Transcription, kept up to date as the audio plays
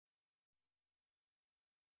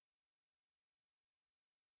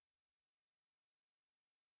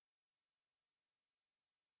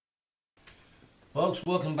Folks,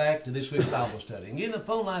 welcome back to this week's Bible study. And getting the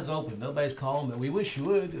phone lines open. Nobody's calling, but we wish you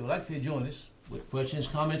would. We'd like for you to join us with questions,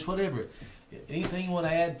 comments, whatever. Anything you want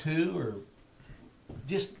to add to, or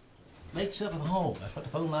just make yourself at home. That's what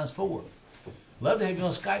the phone line's for. Love to have you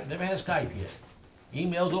on Skype. Never had Skype yet.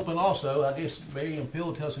 Email's open also. I guess Barry and Phil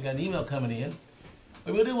will tell us we got an email coming in.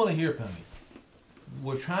 But we do want to hear from you.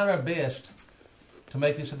 We're trying our best to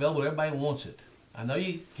make this available. Everybody wants it. I know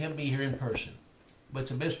you can't be here in person, but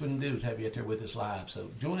it's the best we can do is have you out there with us live. So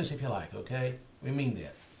join us if you like, okay? We mean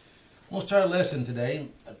that. We'll start a lesson today.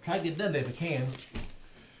 I'll try to get done today if I can.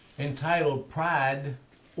 Entitled Pride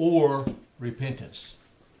or Repentance.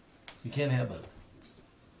 You can't have both.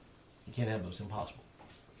 You can't have both. It's impossible.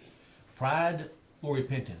 Pride or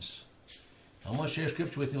repentance. I'm going to share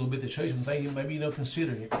scripture with you a little bit to show you some things maybe you don't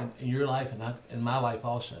consider in your life and in my life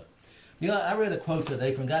also. You know, I read a quote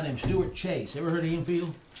today from a guy named Stuart Chase. Ever heard of him,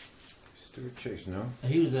 Phil? Stuart Chase, no.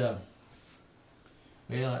 He was I'm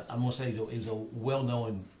going to say he was a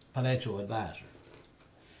well-known financial advisor.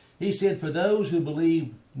 He said, for those who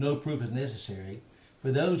believe no proof is necessary,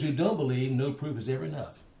 for those who don't believe no proof is ever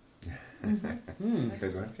enough.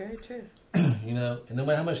 That's very true. You know, and no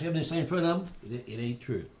matter how much evidence is in front of them, it ain't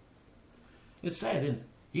true. It's sad, isn't it?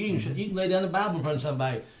 You can lay down the Bible in front of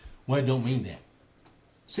somebody. Well, it don't mean that.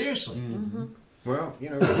 Seriously. Mm-hmm. Well, you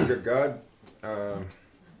know, God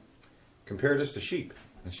compared us to sheep.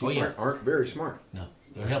 And sheep aren't very smart. No,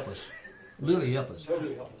 they're helpless. Literally helpless.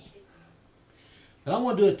 Totally helpless. But I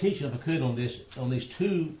want to do a teaching, if I could, on these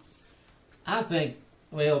two, I think,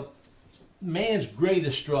 well, man's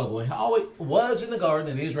greatest struggle, it always was in the garden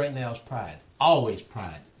and is right now, is pride. Always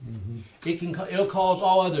pride. Mm-hmm. It'll cause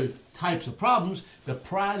all other types of problems, but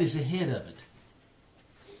pride is ahead of it.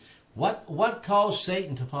 What caused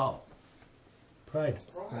Satan to fall? Pride.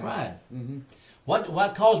 Pride. Mm-hmm.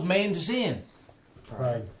 What caused man to sin?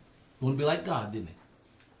 Pride. He wanted to be like God, didn't he?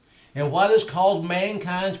 And what has caused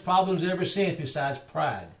mankind's problems ever since besides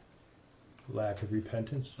pride? Lack of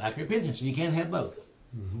repentance. Lack of repentance. And you can't have both.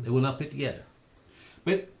 Mm-hmm. They will not fit together.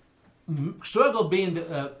 But pride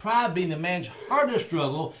being the man's hardest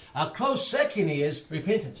struggle, a close second is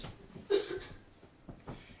repentance.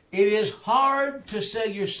 It is hard to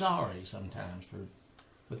say you're sorry sometimes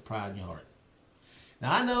with pride in your heart.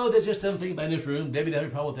 Now, I know there's just some people in this room. Debbie doesn't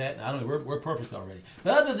have a problem with that. I don't know. We're perfect already.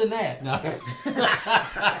 But other than that, no.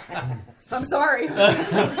 I'm sorry.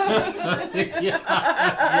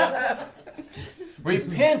 Yeah.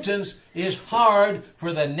 Repentance is hard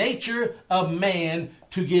for the nature of man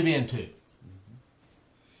to give into.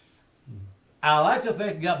 I like to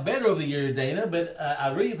think I got better over the years, Dana, but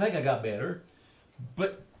I really think I got better.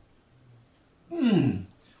 But when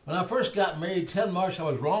I first got married, telling Marsh I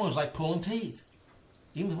was wrong was like pulling teeth.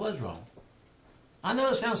 Even if it was wrong. I know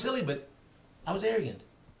it sounds silly, but I was arrogant.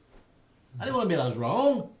 I didn't want to admit I was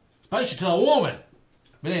wrong, especially to a woman.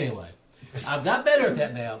 But anyway, I've got better at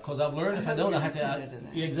that now because I've learned if I don't, I have to.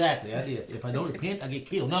 Exactly, I did. If I don't repent, I get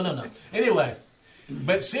killed. No. Anyway,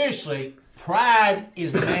 but seriously, pride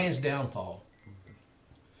is man's downfall.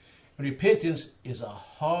 And repentance is a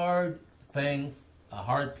hard thing, a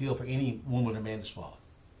hard pill for any woman or man to swallow.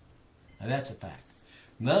 And that's a fact.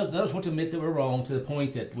 Those want to admit that we're wrong to the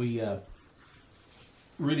point that we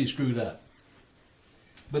really screwed up.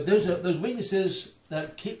 But those weaknesses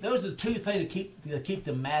those are the two things that keep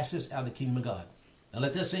the masses out of the kingdom of God. Now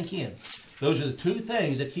let that sink in. Those are the two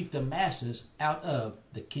things that keep the masses out of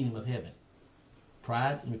the kingdom of heaven: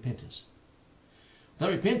 pride and repentance.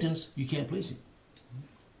 Without repentance, you can't please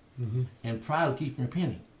Him, and pride will keep you from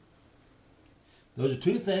repenting. Those are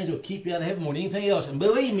two things that will keep you out of heaven more than anything else. And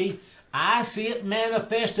believe me, I see it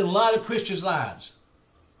manifest in a lot of Christians' lives.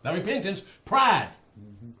 Not repentance, pride.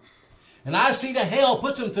 Mm-hmm. And I see the hell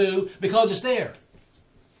puts them through because it's there.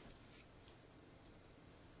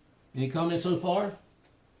 Any comments so far?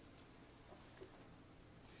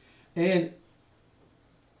 And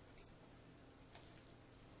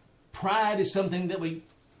pride is something that we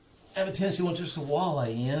have a tendency wants us to wallow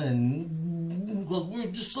in and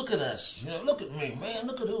just look at us. You know, look at me, man,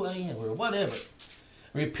 look at who I am, or whatever.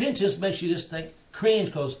 Repentance makes you just think, cringe,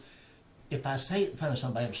 because if I say it in front of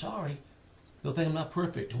somebody, I'm sorry, they'll think I'm not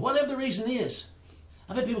perfect. Whatever the reason is.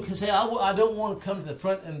 I've had people can say, I don't want to come to the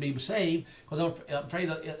front and be saved because I'm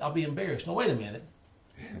afraid I'll be embarrassed. No, wait a minute.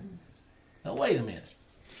 Now, wait a minute.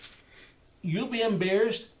 You'll be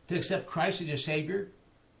embarrassed to accept Christ as your Savior?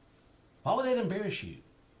 Why would that embarrass you?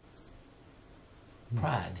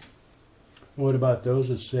 Pride. What about those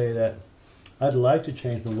that say that I'd like to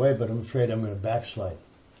change my way, but I'm afraid I'm going to backslide?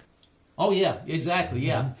 Oh, yeah, exactly,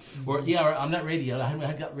 yeah. Or I'm not ready yet. I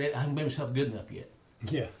haven't made myself good enough yet.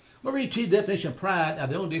 Yeah. I'm going to read to you the definition of pride out of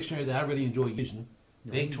the only dictionary that I really enjoy using,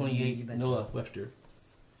 the 828 Noah Webster.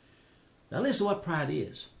 Now listen to what pride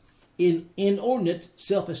is. Inordinate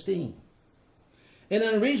self-esteem. An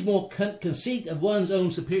unreasonable conceit of one's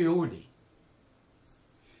own superiority.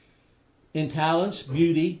 In talents,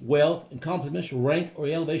 beauty, wealth, accomplishments, rank, or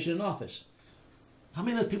elevation in office. How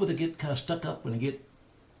many of those people that get kind of stuck up when they get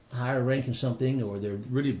higher rank in something, or they're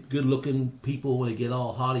really good-looking people when they get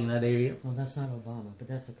all haughty in that area? Well, that's not Obama, but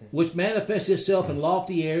that's okay. Which manifests itself in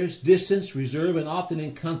lofty airs, distance, reserve, and often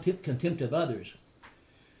in contempt of others.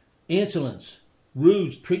 Insolence,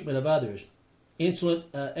 rude treatment of others, insolent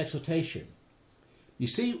exultation. You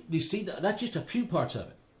see, that's just a few parts of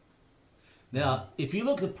it. Now, if you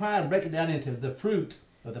look at pride and break it down into the fruit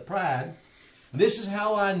of the pride, this is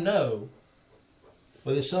how I know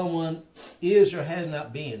whether someone is or has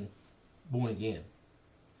not been born again,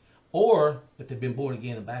 or if they've been born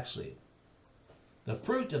again and backslid. The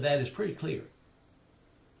fruit of that is pretty clear.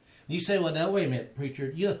 You say, well, now, wait a minute,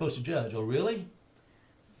 preacher, you're not supposed to judge. Oh, really?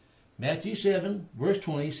 Matthew 7, verse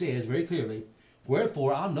 20 says very clearly,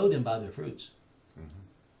 wherefore I'll know them by their fruits.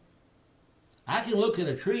 I can look at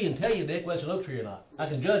a tree and tell you, Dick, whether it's an oak tree or not. I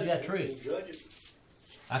can judge that tree. Judge it.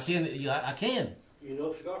 I can. You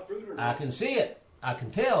know if it's got fruit or not. I can see it. I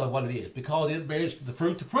can tell what it is because it bears the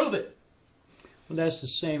fruit to prove it. Well, that's the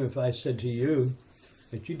same if I said to you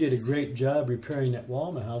that you did a great job repairing that wall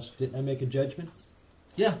in the house. Didn't I make a judgment?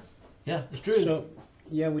 Yeah, it's true. So,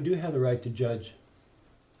 yeah, we do have the right to judge.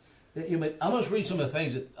 I'm going to read some of the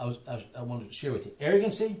things that I wanted to share with you.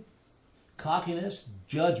 Arrogancy, cockiness,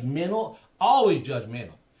 judgmental, always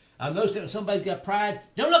judgmental. I've noticed that when somebody's got pride,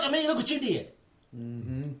 don't look at me, look what you did.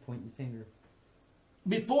 Mm-hmm. Pointing the finger.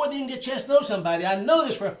 Before they even get a chance to know somebody, I know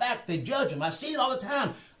this for a fact, they judge him. I see it all the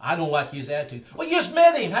time. I don't like his attitude. Well, you just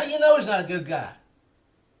met him. How do you know he's not a good guy?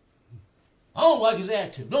 I don't like his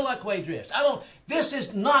attitude. Don't like the way he dressed. This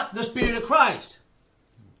is not the Spirit of Christ.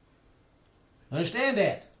 Understand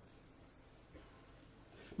that.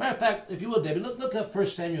 Matter of fact, if you will, Debbie, look up 1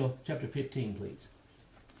 Samuel chapter 15, please.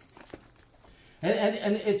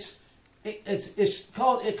 And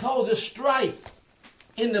it causes strife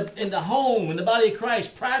in the home, in the body of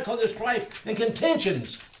Christ. Pride causes strife and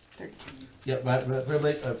contentions. 13. Yeah, right.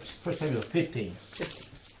 1 Samuel 15. 15.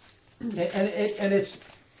 And it's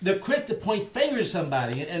they're quick to point fingers at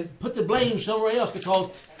somebody and put the blame somewhere else because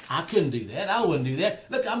I couldn't do that. I wouldn't do that.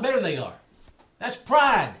 Look, I'm better than they are. That's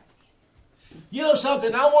pride. You know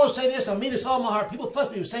something? I want to say this. I mean this all in my heart. People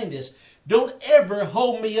fuss me for saying this. Don't ever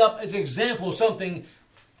hold me up as an example of something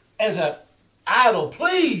as an idol,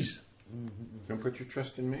 please. Don't put your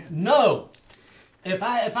trust in man. No. If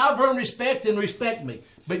I earn respect, then respect me.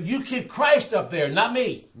 But you keep Christ up there, not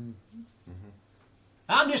me.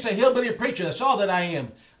 I'm just a hillbilly preacher. That's all that I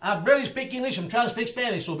am. I barely speak English. I'm trying to speak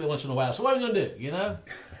Spanish a little bit once in a while. So what are we going to do, you know?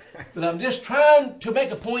 But I'm just trying to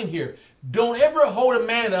make a point here. Don't ever hold a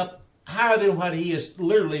man up higher than what he is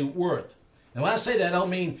literally worth. And when I say that, I don't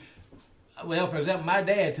mean, well, for example, my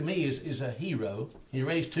dad to me is a hero. He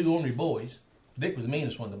raised 2 ornery boys. Dick was the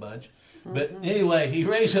meanest one of the bunch. But anyway, he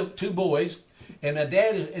raised up 2 boys. And my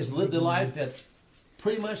dad has lived a life that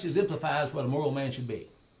pretty much exemplifies what a moral man should be.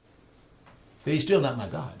 But he's still not my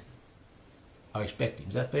God. I respect him.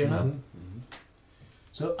 Is that fair enough?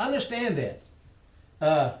 So understand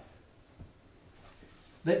that.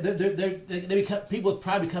 They become, people with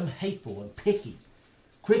pride become hateful and picky,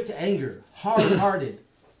 quick to anger, hard-hearted,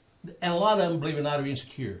 and a lot of them, believe it or not, are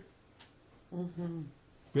insecure.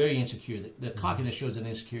 Very insecure. The cockiness shows an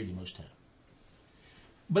insecurity most times.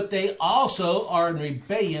 But they also are in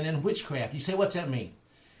rebellion and witchcraft. You say, what's that mean?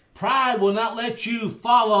 Pride will not let you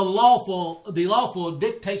follow the lawful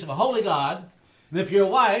dictates of a holy God. And if you're a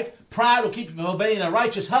wife, pride will keep you from obeying a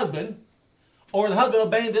righteous husband, or the husband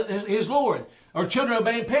obeying his Lord, or children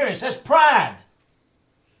obeying parents. That's pride.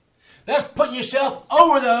 That's putting yourself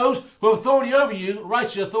over those who have authority over you,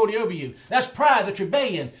 righteous authority over you. That's pride, that's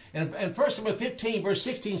rebellion. And 1 Samuel 15, verse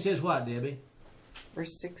 16 says what, Debbie?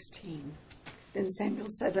 Verse 16. Then Samuel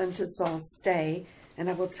said unto Saul, Stay, and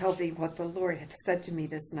I will tell thee what the Lord hath said to me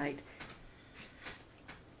this night.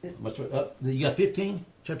 You got 15?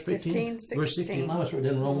 Chapter 15? 15, Verse 16. I must have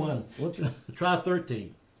written the wrong one. Whoops. Try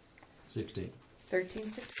 13. 16. 13,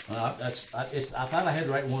 16. I thought I had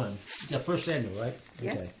the right one. You got 1 Samuel, right?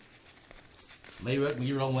 Yes. Okay. Maybe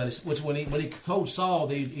you're wrong one. Which when he told Saul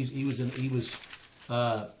that he was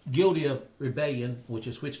guilty of rebellion, which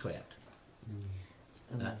is witchcraft.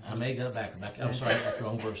 I may get it back. I'm sorry, that's the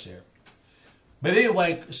wrong verse there. But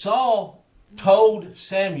anyway, Samuel told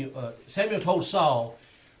Saul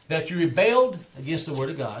that you rebelled against the word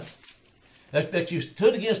of God, that you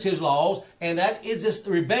stood against his laws, and that is this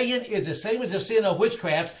rebellion is the same as the sin of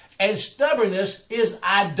witchcraft, and stubbornness is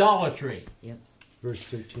idolatry. Yep. Verse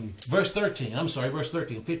 13. Verse 13. I'm sorry, verse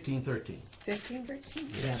 13. 15, 13. 15, 13?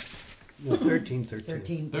 Yeah. No, 13, 13.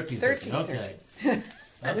 13. 13, 13, 13. Okay. Okay,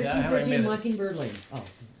 I 13, haven't 13, read it. Mockingbird Lane. Oh,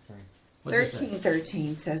 sorry. What's it say?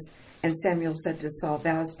 13 says, And Samuel said to Saul,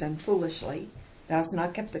 Thou hast done foolishly. Thou hast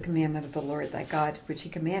not kept the commandment of the Lord thy God, which he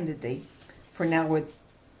commanded thee. For now would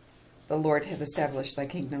the Lord have established thy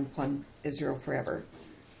kingdom upon Israel forever.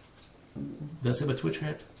 Does it say about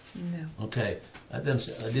witchcraft? No. Okay. That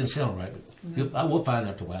didn't sound right. But I will find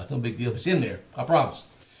out after a while. It's no big deal. It's in there. I promise.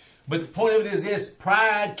 But the point of it is this: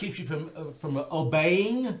 pride keeps you from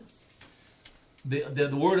obeying the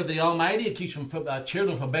word of the Almighty. It keeps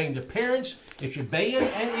children from obeying their parents. It's rebellion,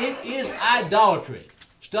 and it is idolatry.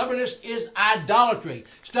 Stubbornness is idolatry.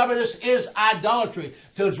 Stubbornness is idolatry.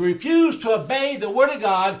 To refuse to obey the word of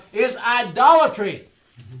God is idolatry.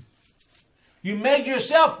 Mm-hmm. You made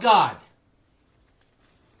yourself God.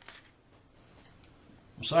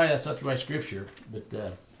 I'm sorry that's not the right scripture, but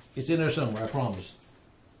it's in there somewhere, I promise.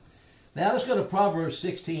 Now let's go to Proverbs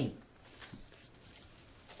 16.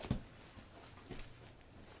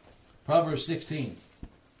 Proverbs 16.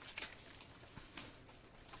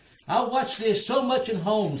 I watch this so much in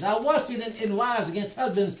homes. I watched it in wives against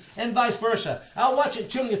husbands and vice versa. I watch it in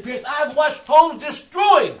children against parents. I've watched homes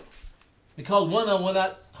destroyed because one of them will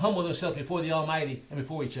not humble themselves before the Almighty and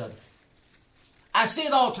before each other. I see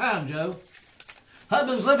it all the time, Joe.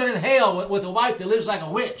 Husband's living in hell with a wife that lives like a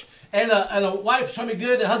witch. And a wife trying to be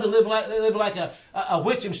good, the husband living like a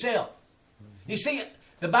witch himself. You see,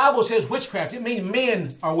 the Bible says witchcraft. It means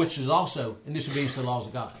men are witches also in disobedience to the laws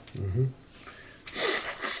of God. Mm-hmm.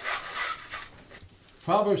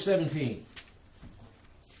 Proverbs 16.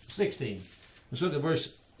 Let's look at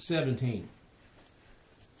verse 17.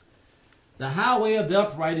 The highway of the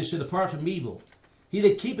upright is to depart from evil. He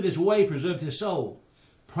that keepeth his way preserveth his soul.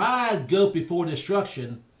 Pride goeth before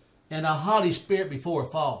destruction, and a haughty spirit before a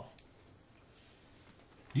fall.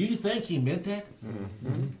 Do you think he meant that?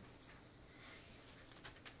 Mm-hmm.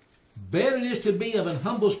 Better it is to be of an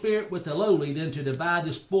humble spirit with the lowly than to divide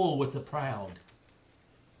the spoil with the proud.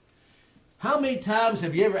 How many times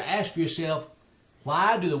have you ever asked yourself,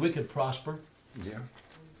 why do the wicked prosper? Yeah.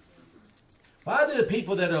 Why do the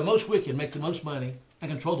people that are most wicked make the most money and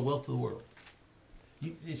control the wealth of the world?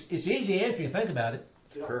 It's easy answer. You think about it.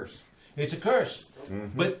 It's a curse. It's a curse.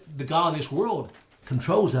 Mm-hmm. But the God of this world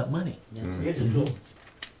controls that money. Mm-hmm.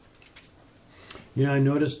 You know, I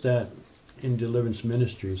noticed that in deliverance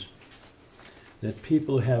ministries, that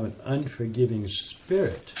people have an unforgiving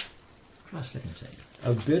spirit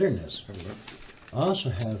of bitterness. Also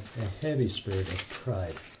have a heavy spirit of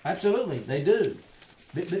pride. Absolutely, they do.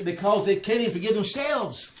 Because they can't even forgive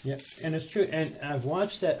themselves. Yeah, and it's true. And I've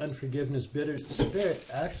watched that unforgiveness, bitter spirit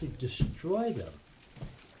actually destroy them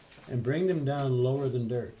and bring them down lower than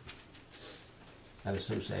dirt. That is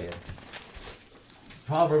so sad.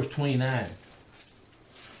 Proverbs 29.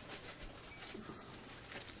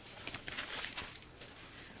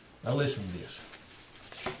 Now listen to this.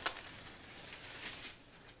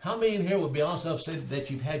 How many in here would be honest enough to say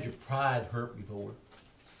that you've had your pride hurt before?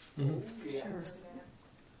 Mm-hmm. Yeah.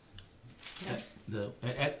 Sure.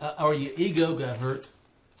 Or your ego got hurt?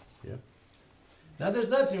 Yeah. Now there's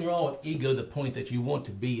nothing wrong with ego, the point that you want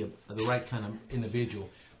to be the right kind of individual.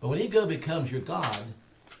 But when ego becomes your God,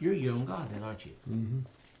 you're your own God then, aren't you?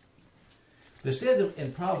 Mm-hmm. It says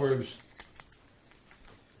in Proverbs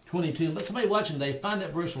 22, but somebody watching today, find that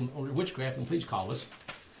verse on witchcraft and please call us.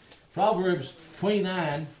 Proverbs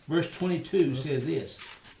 29, verse 22 says this.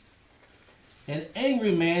 An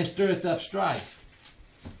angry man stirreth up strife.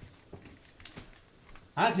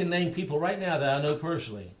 I can name people right now that I know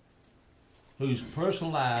personally whose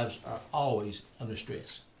personal lives are always under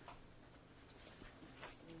stress.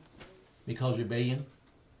 Because rebellion,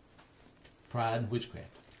 pride, and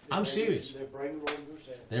witchcraft. I'm serious.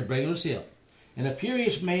 They're bringing themselves. And a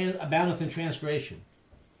furious man aboundeth in transgression.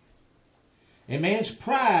 A man's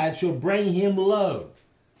pride shall bring him low,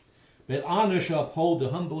 but honor shall uphold the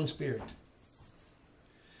humble in spirit.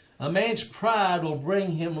 A man's pride will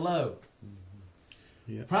bring him low.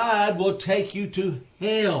 Yep. Pride will take you to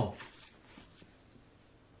hell.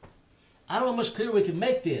 I don't know how much clearer we can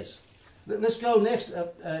make this. Let's go next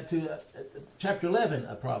to chapter 11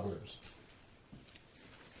 of Proverbs.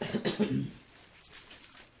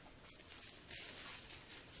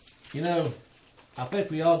 You know, I think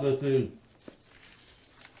we all go through,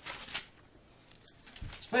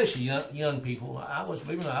 especially young people. I was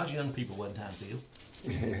young people one time too.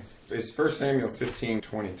 It's 1 Samuel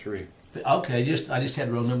 15:23. Okay, I just had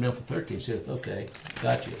to roll them down for 13. So, okay,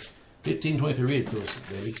 got you. 15:23. Read it to us,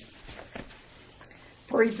 baby.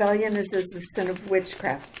 For rebellion is as the sin of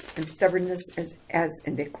witchcraft, and stubbornness is as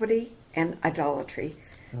iniquity and idolatry.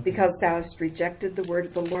 Because thou hast rejected the word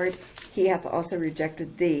of the Lord, he hath also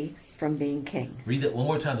rejected thee from being king. Read that one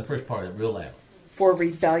more time, the first part of it, real loud. For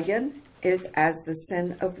rebellion is as the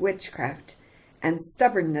sin of witchcraft, and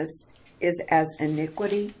stubbornness is as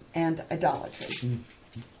iniquity and idolatry.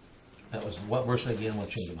 That was what verse again? What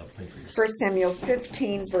change about the paper? 1 Samuel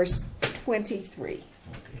 15, verse 23.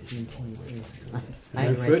 Okay.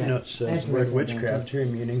 And the footnote says the word witchcraft here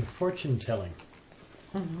meaning fortune telling.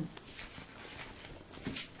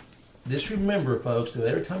 Just remember, folks, that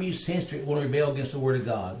every time you sense to want to rebel against the Word of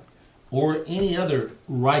God or any other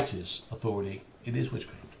righteous authority, it is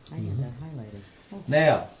witchcraft. I had that highlighted. Okay.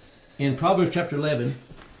 Now, in Proverbs chapter 11,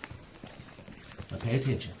 now pay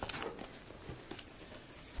attention.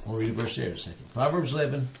 I want to read a verse there in a second. Proverbs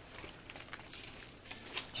 11,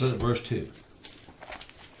 so at verse 2.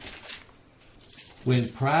 When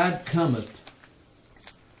pride cometh,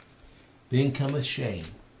 then cometh shame.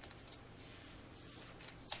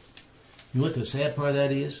 You know what the sad part of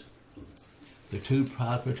that is? They're too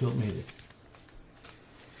prideful to admit it.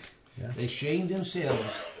 Yeah. They shame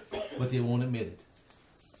themselves, but they won't admit it.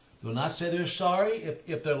 They'll not say they're sorry.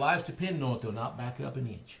 If their lives depend on it, they'll not back up an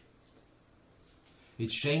inch.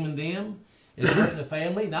 It's shaming them. It's hurting the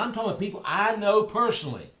family. Now I'm talking about people I know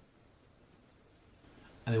personally.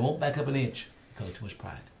 And they won't back up an inch because of too much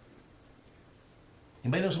pride.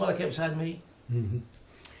 Anybody know somebody like that beside me? Mm-hmm.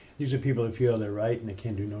 These are people that feel they're right and they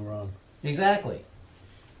can't do no wrong. Exactly.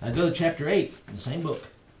 Now go to chapter 8 in the same book.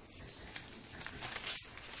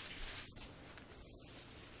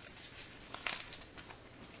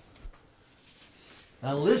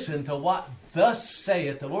 Now listen to what thus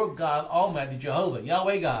saith the Lord God Almighty, Jehovah,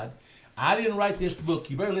 Yahweh God. I didn't write this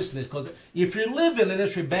book. You better listen to this, because if you're living in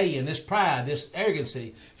this rebellion, this pride, this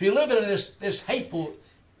arrogancy, if you're living in this hateful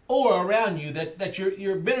aura around you, that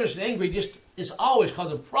your bitterness and angry just is always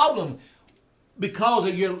causing a problem because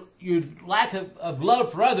of your lack of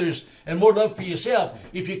love for others and more love for yourself.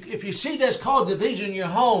 If you see that's caused division in your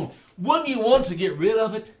home, wouldn't you want to get rid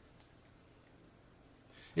of it?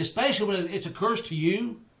 Especially when it's a curse to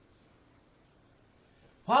you.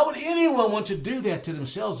 Why would anyone want to do that to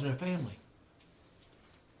themselves and their family?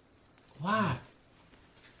 Why?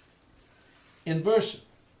 In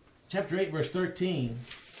chapter 8, verse 13,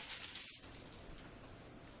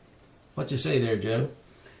 what you say there, Joe?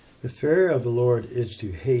 The fear of the Lord is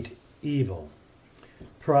to hate evil,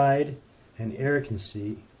 pride and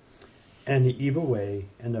arrogancy, and the evil way,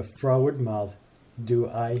 and the froward mouth do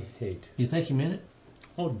I hate. You think he meant it?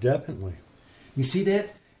 Oh, definitely. You see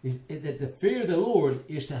that? That the fear of the Lord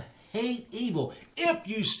is to hate evil. If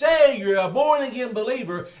you say you're a born-again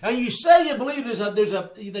believer, and you say you believe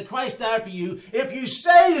that Christ died for you, if you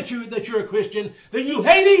say that you're a Christian, then you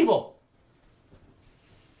hate evil.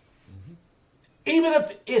 Even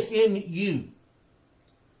if it's in you.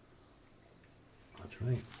 That's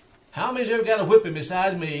right. How many's ever got a whipping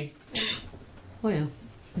besides me? Well,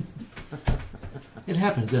 It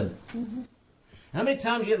happens, doesn't it? Mm-hmm. How many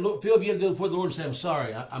times you feel you have to go before the Lord and say, I'm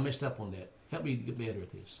sorry, I messed up on that. Help me to get better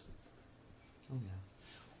at this. oh yeah.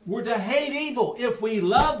 We're to hate evil. If we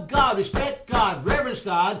love God, respect God, reverence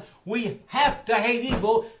God, we have to hate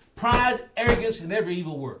evil, pride, arrogance, and every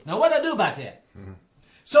evil work. Now, what do I do about that? Mm-hmm.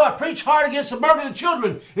 So I preach hard against the murder of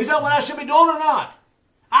children. Is that what I should be doing or not?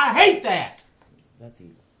 I hate that. That's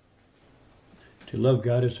evil. To love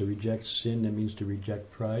God is to reject sin. That means to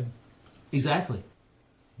reject pride. Exactly.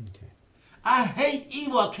 Okay. I hate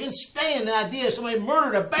evil. I can't stand the idea of somebody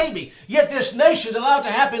murdered a baby. Yet this nation is allowed to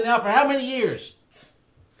happen now for how many years?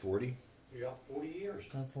 40? Yeah, 40 years.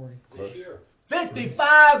 About 40. This year.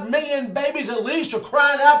 55 million babies at least are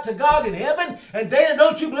crying out to God in heaven. And Dana,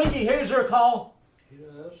 don't you believe He hears their call? He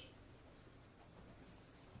does.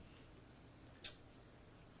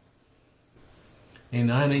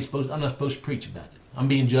 And I'm not supposed to preach about it. I'm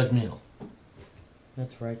being judgmental.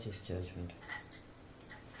 That's righteous judgment.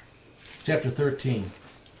 Chapter 13.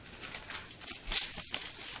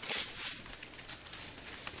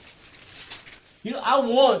 You know, I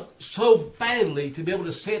want so badly to be able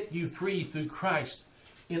to set you free through Christ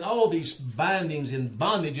in all these bindings and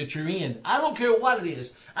bondage that you're in. I don't care what it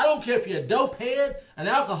is. I don't care if you're a dopehead, an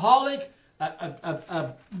alcoholic,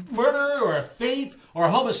 a murderer, or a thief, or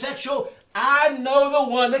a homosexual. I know the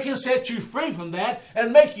one that can set you free from that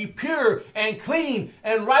and make you pure and clean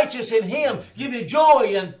and righteous in Him. Give you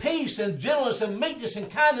joy and peace and gentleness and meekness and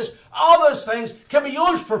kindness. All those things can be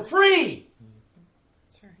yours for free.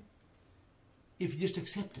 if you just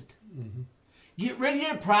accept it. Mm-hmm. Get rid of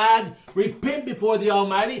your pride, repent before the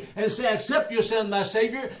Almighty, and say, accept your Son, my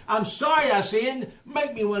Savior. I'm sorry I sinned.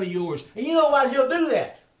 Make me one of yours. And you know what? He'll do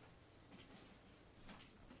that.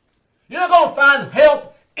 You're not going to find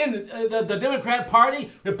help in the Democrat Party,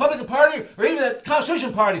 Republican Party, or even the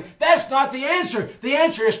Constitution Party. That's not the answer. The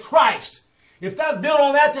answer is Christ. If that's built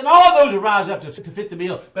on that, then all those will rise up to fit the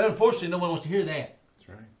bill. But unfortunately, no one wants to hear that. That's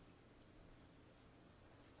right.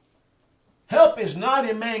 Help is not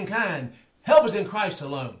in mankind. Help is in Christ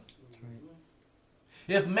alone.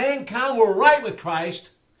 If mankind were right with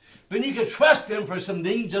Christ, then you could trust Him for some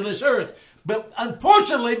needs on this earth. But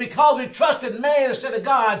unfortunately, because we trusted man instead of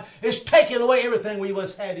God, it's taken away everything we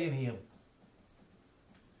once had in Him.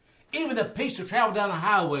 Even the peace to travel down the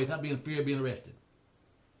highway without being in fear of being arrested.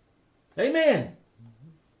 Amen.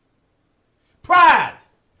 Pride.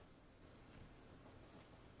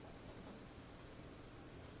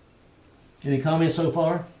 Any comments so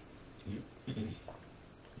far?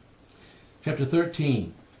 Chapter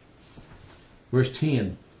 13, verse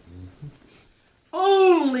 10.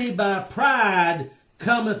 Only by pride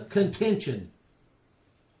cometh contention.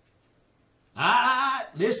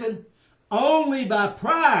 Listen. Only by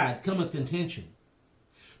pride cometh contention.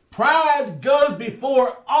 Pride goes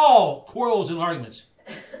before all quarrels and arguments.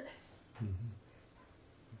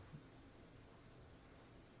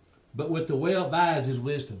 But with the way abides is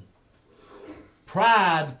wisdom.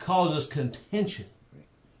 Pride causes contention.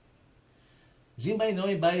 Does anybody know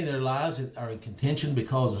anybody in their lives that are in contention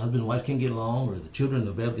because the husband and wife can't get along, or the children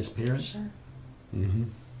rebel against parents? Sure. Mm-hmm.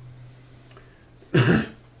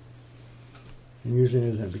 And usually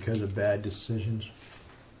isn't it because of bad decisions?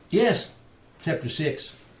 Yes. Chapter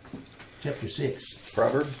 6. Chapter 6.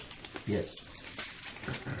 Proverbs? Yes.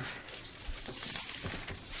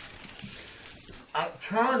 I'm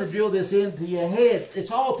trying to drill this into your head. It's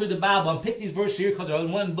all through the Bible. I'm picking these verses here because they're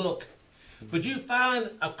in one book. But you find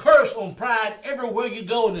a curse on pride everywhere you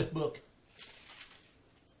go in this book.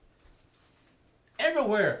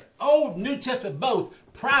 Everywhere. Old, New Testament, both.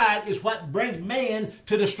 Pride is what brings man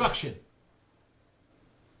to destruction.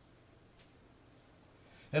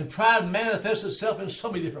 And pride manifests itself in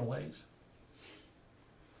so many different ways.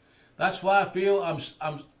 That's why I feel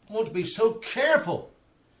I want to be so careful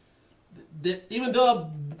that even though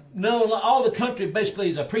I've known all the country basically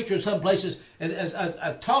as a preacher in some places and as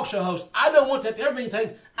a talk show host, I don't want that to ever mean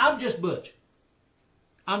things. I'm just Butch.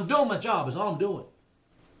 I'm doing my job is all I'm doing.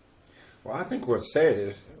 Well, I think what's sad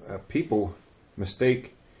is people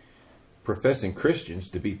mistake professing Christians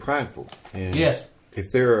to be prideful. And Yes.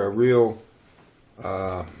 if they're a real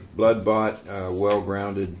blood-bought,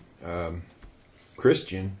 well-grounded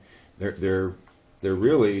Christian, they're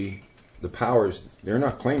really the powers. They're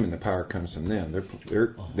not claiming the power comes from them.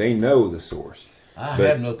 They know the source. I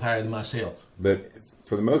have no power than myself. But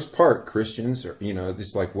for the most part, Christians are,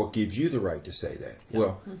 it's like, what gives you the right to say that?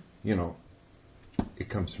 Yeah. Well, it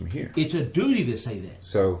comes from here. It's a duty to say that.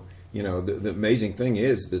 So, the amazing thing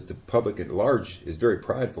is that the public at large is very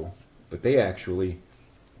prideful, but they actually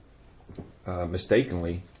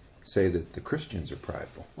mistakenly say that the Christians are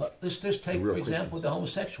prideful. Well, let's just take, The for real example, Christians. the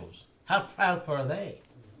homosexuals. How proudful are they?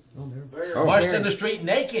 Oh, they're Very, Oh. Marched in the street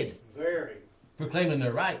naked, very. proclaiming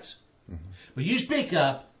their rights. But you speak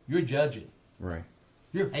up, you're judging. Right.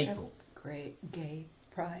 You're hateful. Great gay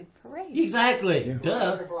pride parade. Exactly. Yeah.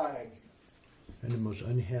 Duh. Flag, flag. And the most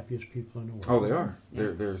unhappiest people in the world. Oh, they are.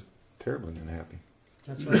 They're terribly unhappy.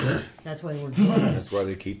 that's why we're doing it. That's why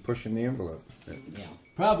they keep pushing the envelope. Yeah.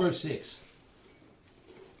 Proverbs 6.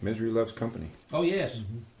 Misery loves company. Oh, yes.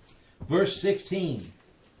 Verse 16.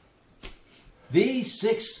 These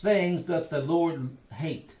 6 things doth the Lord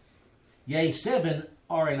hate. Yea, 7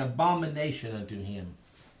 are an abomination unto him.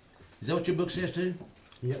 Is that what your book says too?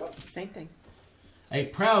 Yep. Same thing. A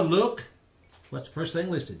proud look. What's the first thing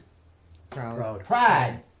listed? Proud.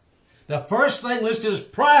 Pride. The first thing listed is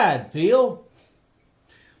pride, Phil,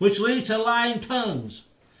 which leads to lying tongues,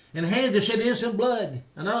 and hands that shed innocent blood.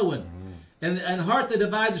 Another one. And heart that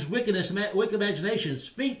devises wickedness, wicked imaginations,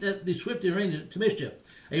 feet that be swift and range to mischief,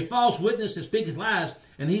 a false witness that speaketh lies,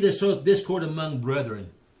 and he that soweth discord among brethren.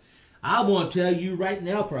 I want to tell you right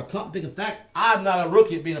now, for a complicated fact, I'm not a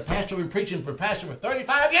rookie at being a pastor. I've been preaching for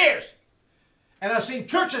 35 years. And I've seen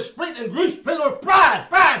churches split and groups split over pride.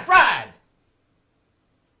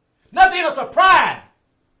 Nothing else but pride.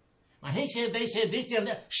 Well, he said, they said, this and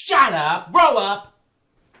that. Shut up. Grow up.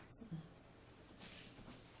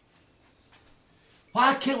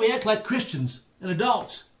 Why can't we act like Christians and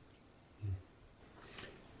adults?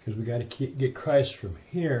 Because we got to get Christ from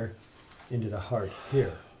here into the heart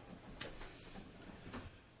here.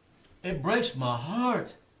 It breaks my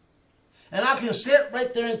heart. And I can sit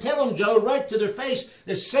right there and tell them, Joe, right to their face,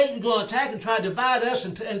 that Satan's going to attack and try to divide us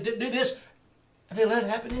and do this. And they let it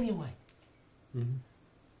happen anyway. Mm-hmm.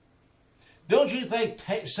 Don't you think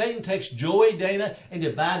Satan takes joy, Dana, in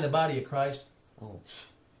dividing the body of Christ? Oh,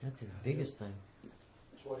 that's his biggest thing.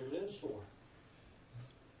 That's what he lives for.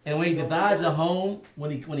 And when he divides a home,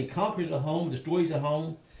 when he conquers a home, destroys a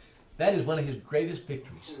home, that is one of his greatest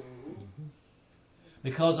victories. Mm-hmm.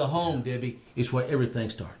 Because a home, Debbie, is where everything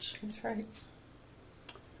starts. That's right.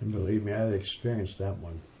 And believe me, I've experienced that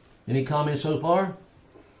one. Any comments so far?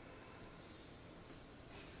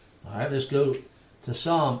 All right, let's go to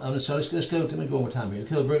Psalm. So let's go. Let me go one more time here.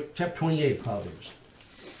 Let's go to chapter 28 of Proverbs.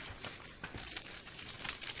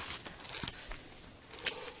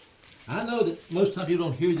 I know that most times people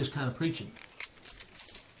don't hear this kind of preaching.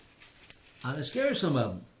 It scares some of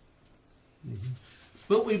them. Mm-hmm.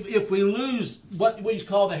 But if we lose what we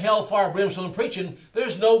call the hellfire brimstone preaching,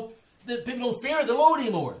 people don't fear the Lord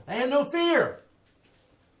anymore. They have no fear.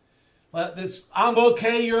 Well, this I'm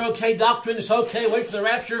okay, you're okay doctrine, it's okay, wait for the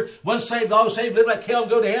rapture, once saved, always saved, live like hell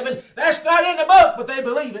and go to heaven. That's not in the book, but they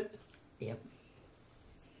believe it. Yep.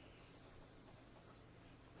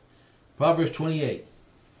 Proverbs 28.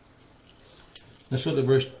 Let's look at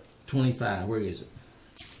verse 25. Where is it?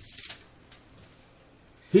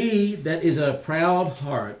 He that is a proud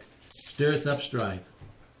heart stirreth up strife,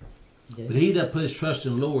 but he that put his trust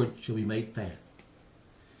in the Lord shall be made fat.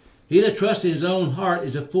 He that trusteth in his own heart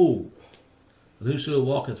is a fool, but whoso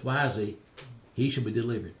walketh wisely, he shall be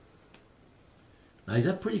delivered. Now, is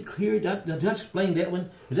that pretty clear? Did I explain that one?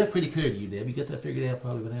 Is that pretty clear to you, Deb? You got that figured out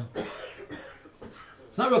probably by now?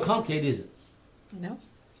 It's not real complicated, is it? No.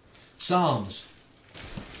 Psalms.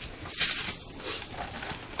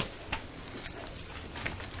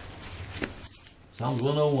 Psalms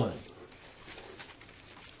 101.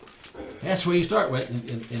 That's where you start, right?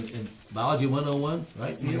 In Biology 101,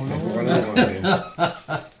 right? 101, man.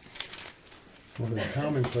 Well, the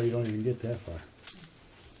common core, you don't even get that far.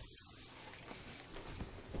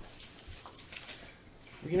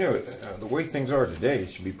 You know, the way things are today,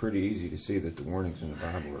 it should be pretty easy to see that the warnings in the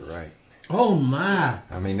Bible are right. Oh, my.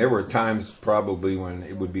 I mean, there were times probably when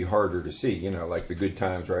it would be harder to see, like the good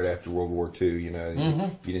times right after World War II, you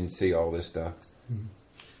didn't see all this stuff.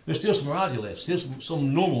 There's still some morality left. Still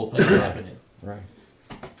some normal things happening. Right.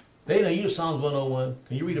 Dana, you Psalms 101.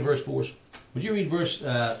 Can you read a verse for us? Would you read verse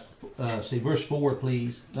 4,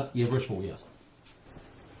 please? Verse 4, yeah.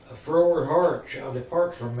 A froward heart shall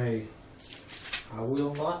depart from me. I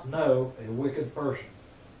will not know a wicked person.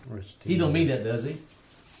 He don't mean that, does he?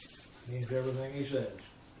 Means everything he says.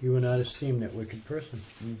 You will not esteem that wicked person.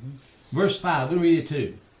 Mm-hmm. Verse 5, we'll read it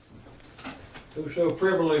too. Whoso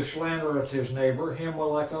privily slandereth his neighbor, him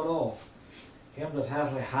will I cut off. Him that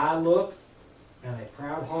hath a high look and a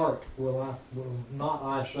proud heart will not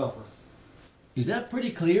I suffer. Is that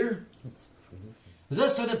pretty clear? Does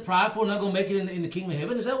that say that prideful not going to make it in the kingdom of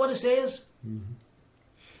heaven? Is that what it says? Mm-hmm.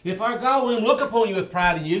 If our God will look upon you with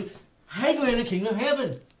pride in you, how are you going in the kingdom of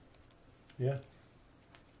heaven? Yeah.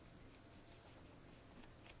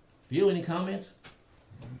 Bill, any comments?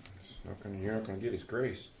 You're not going to get his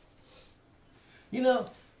grace.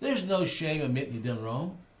 There's no shame admitting you've done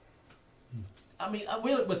wrong. I mean,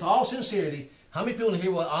 with all sincerity, how many people in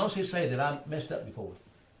here will honestly say that I messed up before?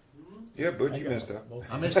 Yeah, Butch, you messed up.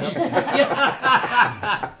 I messed up.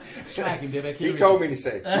 Slack him, Bill. He told me to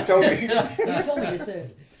say it. He told me. You told me to say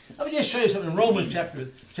it. Let me just show you something in Romans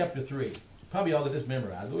chapter 3. Probably all of this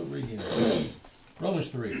memorized. Go read it. Romans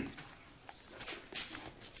 3.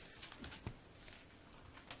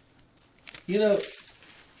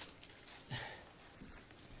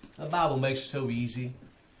 The Bible makes it so easy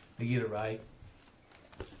to get it right.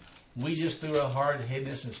 We just, through our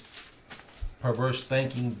hard-headedness and perverse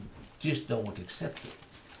thinking, just don't want to accept it.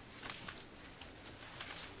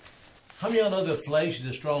 How many of y'all know that flesh is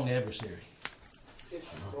a strong adversary? It's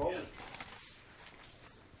strong.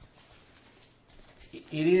 It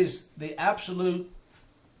is the absolute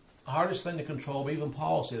hardest thing to control. But even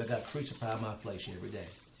Paul said, I got to crucify my flesh every day.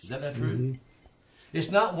 Is that not true? Mm-hmm. It's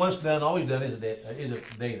not once done, always done, is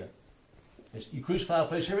it, Dana? You crucify the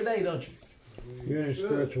flesh every day, don't you? You're in a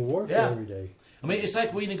spiritual warfare every day. I mean, it's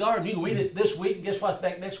like weeding the garden. You can weed it this week, and guess what's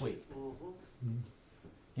back next week?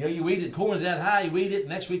 Mm-hmm. You weed it, corn's that high, you weed it,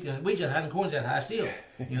 next week the weed's that high, and corn's that high still.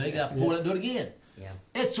 You got to pull it up and do it again. Yeah.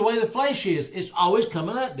 It's the way the flesh is. It's always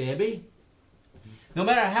coming up, Debbie. No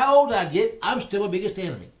matter how old I get, I'm still my biggest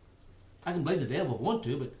enemy. I can blame the devil if I want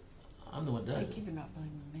to, but I'm the one that does it. Thank you for not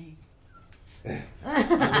blaming me.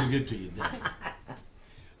 I'm good to you, Debbie.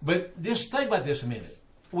 But just think about this a minute.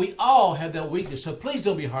 We all have that weakness, so please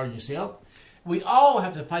don't be hard on yourself. We all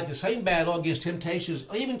have to fight the same battle against temptations.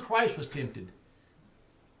 Even Christ was tempted.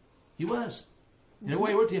 He was. In a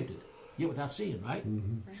way, we're tempted. Yet without sin, right?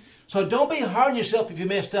 Mm-hmm. So don't be hard on yourself if you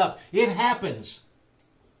messed up. It happens.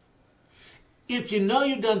 If you know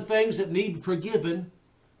you've done things that need forgiven,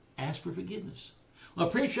 ask for forgiveness. Well,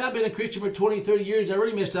 preacher, I've been a Christian for 20, 30 years. I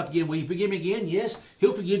already messed up again. Will you forgive me again? Yes,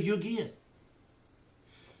 he'll forgive you again.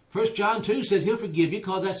 1 John 2 says he'll forgive you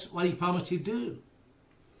because that's what he promised he'd do.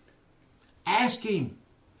 Ask him.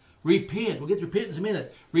 Repent. We'll get to repentance in a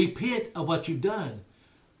minute. Repent of what you've done.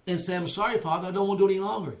 And say, I'm sorry, Father, I don't want to do it any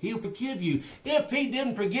longer. He'll forgive you. If he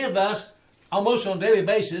didn't forgive us almost on a daily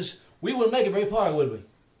basis, we wouldn't make it very far, would we?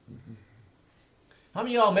 Mm-hmm. How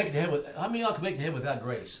many of y'all make it to heaven how many of y'all can make it to heaven without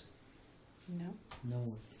grace? No. No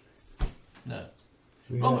one.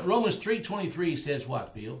 No. Romans 3:23 says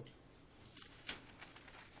what, Phil?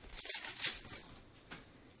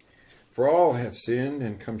 For all have sinned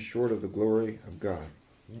and come short of the glory of God.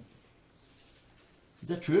 Is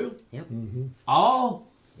that true? Yep. Mm-hmm. All?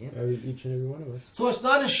 Yep. Each and every one of us. So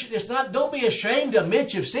it's not, don't be ashamed to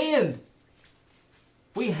admit you've sinned.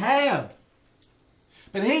 We have.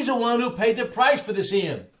 But he's the one who paid the price for the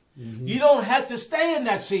sin. Mm-hmm. You don't have to stay in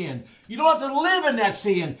that sin. You don't have to live in that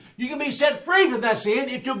sin. You can be set free from that sin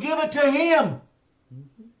if you give it to him.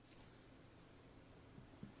 Mm-hmm.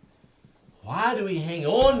 Why do we hang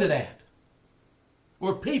on to that?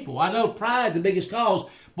 We're people. I know pride's the biggest cause,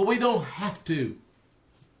 but we don't have to.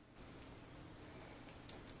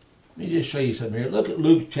 Let me just show you something here. Look at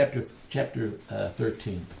Luke chapter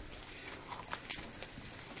 13.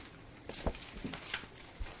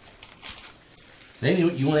 Danny,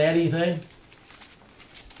 you want to add anything?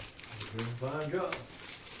 Doing a fine job.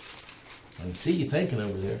 I can see you thinking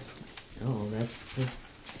over there. Oh, that's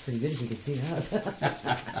pretty good if you can see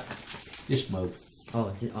that. Just smoke.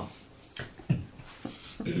 Oh, oh.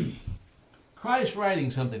 Christ's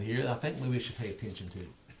writing something here that I think maybe we should pay attention to.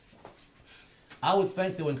 I would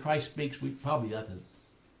think that when Christ speaks, we probably ought to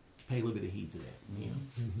pay a little bit of heed to that. You know?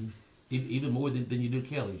 Mm-hmm. Even more than you do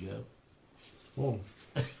Kelly, Joe. Oh.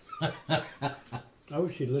 I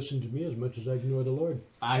wish he'd listened to me as much as I ignore the Lord.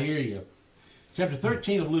 I hear you. Chapter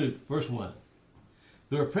 13 of Luke, verse 1.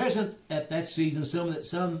 There were present at that season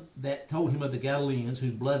some that told him of the Galileans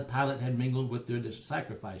whose blood Pilate had mingled with their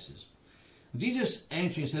sacrifices. Jesus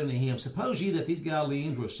answering said unto him, Suppose ye that these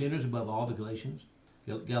Galileans were sinners above all the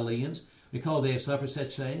Galileans, because they have suffered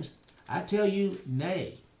such things? I tell you,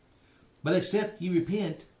 nay. But except ye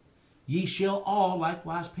repent, ye shall all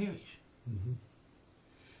likewise perish. Mm-hmm.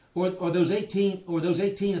 Or those 18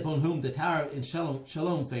 upon whom the tower in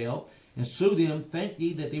Shalom fell, and slew them, think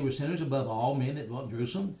ye that they were sinners above all men that dwelt in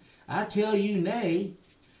Jerusalem? I tell you, nay.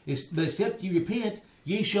 But except ye repent,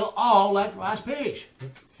 ye shall all likewise perish.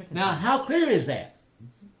 Now, how clear is that?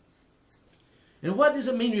 And what does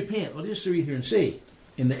it mean, repent? Well, just read here and see.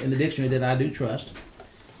 In the dictionary that I do trust.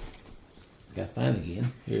 Got to find it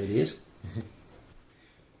again. Here it is.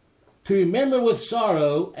 To remember with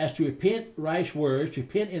sorrow, as to repent rash words, to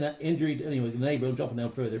repent in an injury to the neighbor. I'm jumping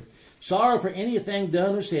down further. Sorrow for anything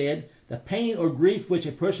done or said, the pain or grief which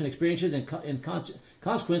a person experiences in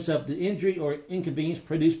consequence of the injury or inconvenience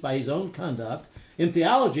produced by his own conduct. In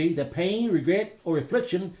theology, the pain, regret, or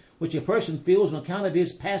affliction which a person feels on account of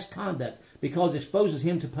his past conduct because it exposes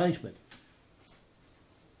him to punishment.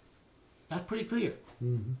 That's pretty clear.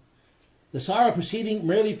 Mm-hmm. The sorrow proceeding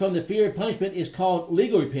merely from the fear of punishment is called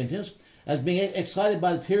legal repentance, as being excited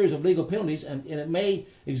by the terrors of legal penalties, and it may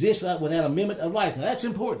exist without amendment of life. Now that's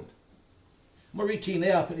important. I'm going to read to you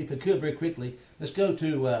now, if I could, very quickly. Let's go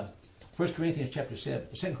to 1 Corinthians chapter 7,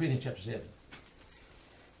 2 Corinthians chapter 7.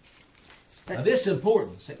 Now this is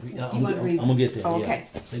important. I'm going to get there. Oh, okay.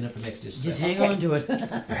 Yeah. Save that for next. Just hang on to it.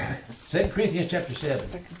 2 Corinthians chapter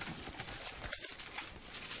 7.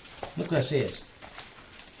 Look what it says.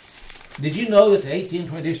 Did you know that the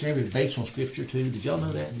 1820 dictionary is based on Scripture too? Did y'all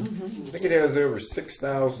know that? Mm-hmm. I think it has over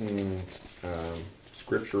 6,000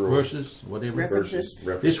 scriptural verses, whatever. References.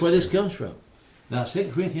 This is where this comes from. Now,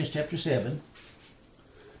 2 Corinthians chapter 7.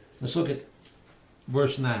 Let's look at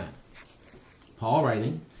verse 9. Paul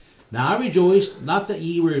writing, Now I rejoice, not that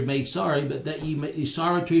ye were made sorry, but that ye made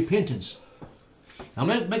sorrow to repentance. Now, I'm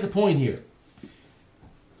going to make a point here.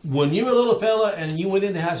 When you were a little fella and you went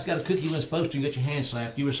in the house and got a cookie you weren't supposed to, you got your hand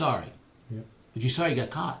slapped, you were sorry. Yep. But you're sorry you got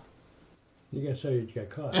caught. You got sorry you got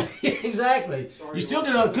caught. Exactly. Sorry you still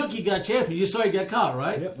got a cookie you got champion, you're sorry you got caught,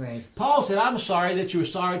 right? Yep. Right. Paul said, I'm sorry that you were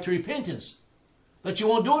sorry to repentance. That you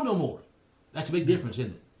won't do it no more. That's a big difference,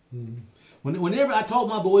 isn't it? Mm-hmm. Whenever I told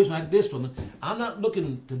my boys when I discipline them, I'm not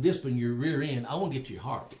looking to discipline your rear end. I want to get to your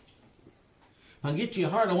heart. If I can get to your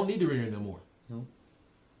heart, I won't need the rear end no more. No.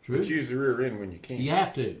 True. But use the rear end when you can. You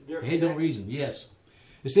have to. Head don't reason. Yes.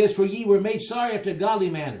 It says, "For ye were made sorry after a godly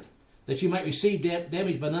manner, that ye might receive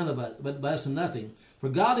damage by none of us, but by us and nothing. For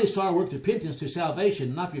godly sorrow worketh repentance to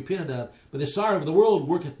salvation, not repented of, but the sorrow of the world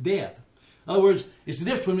worketh death." In other words, it's the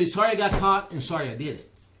difference between sorry I got caught and sorry I did it.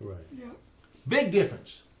 Right. Big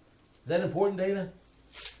difference. Is that important, Dana?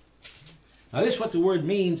 Now, this is what the word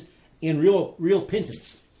means in real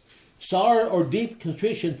repentance. Sorrow or deep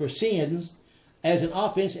contrition for sins as an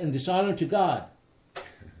offense and dishonor to God.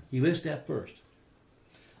 He lists that first.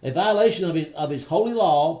 A violation of his holy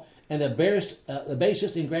law and the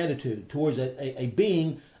basest ingratitude towards a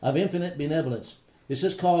being of infinite benevolence. This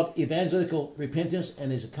is called evangelical repentance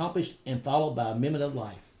and is accomplished and followed by amendment of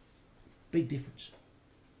life. Big difference.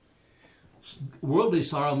 Worldly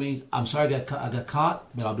sorrow means, I'm sorry I got caught,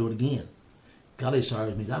 but I'll do it again. Godly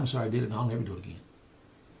sorrow means, I'm sorry I did it, and I'll never do it again.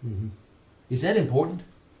 Mm-hmm. Is that important?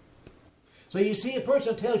 So you see, a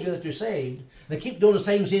person tells you that you're saved, and they keep doing the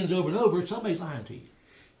same sins over and over, somebody's lying to you.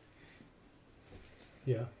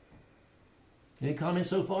 Yeah. Any comments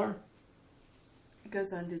so far? It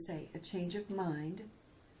goes on to say a change of mind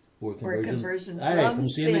Or or a conversion from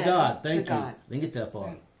sin to God. Thank you. God. Didn't get that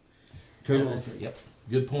far. Right. Yep.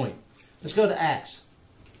 Good point. Let's go to Acts,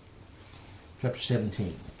 chapter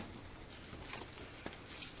 17.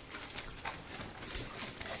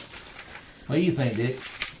 What do you think, Dick?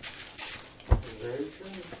 Very true.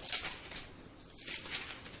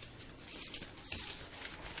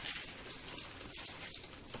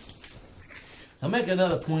 I'll make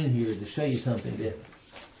another point here to show you something that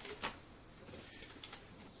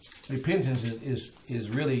repentance is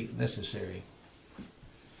really necessary.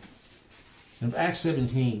 In Acts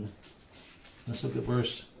 17, let's look at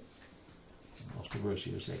verse, I lost the verse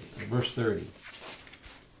here a second, verse 30.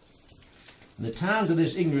 In the times of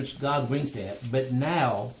this ignorance God winked at, but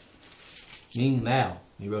now, meaning now,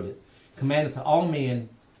 he wrote it, commandeth all men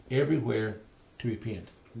everywhere to repent.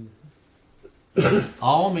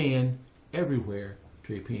 All men everywhere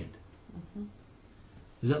to repent. Mm-hmm.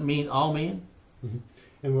 Does that mean all men? Mm-hmm.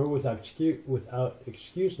 And we're without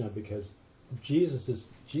excuse now because Jesus is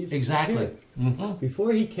Jesus. Exactly. Mm-hmm.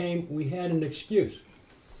 Before he came, we had an excuse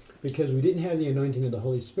because we didn't have the anointing of the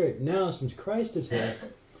Holy Spirit. Now, since Christ is here,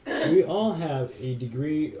 we all have a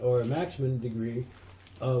degree or a maximum degree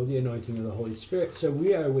of the anointing of the Holy Spirit. So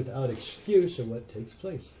we are without excuse of what takes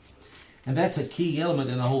place. And that's a key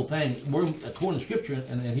element in the whole thing. We're, according to Scripture,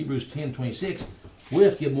 and in Hebrews 10:26, we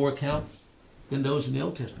have to give more account than those in the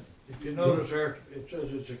Old Testament. If you notice there, it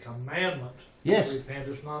says it's a commandment. Yes. To repent.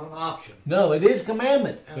 It's not an option. No, it is a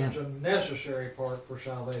commandment. And it's a necessary part for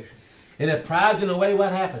salvation. And if pride's in the way,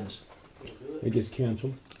 what happens? It gets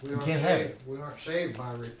canceled. We You aren't can't have saved. it. We aren't saved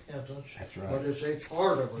by repentance. That's right. But it's a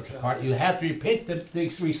part of our salvation. You have to repent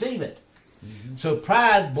to receive it. Mm-hmm. So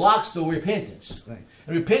pride blocks the repentance. Right.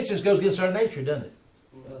 And repentance goes against our nature, doesn't it?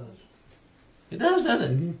 It does. It does,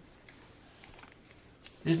 doesn't it? Mm-hmm.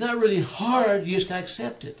 It's not really hard. You just got to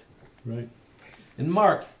accept it. Right. In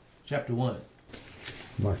Mark chapter 1.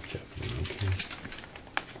 Mark chapter 1. Okay.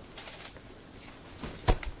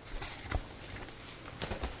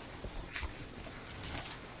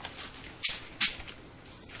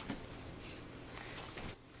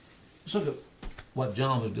 Let's look at what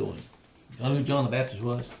John was doing. You know who John the Baptist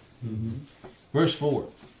was? Mm-hmm. Verse 4.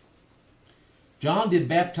 John did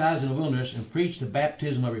baptize in the wilderness and preach the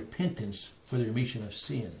baptism of repentance for the remission of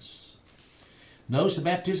sins. Notice the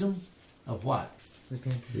baptism of what?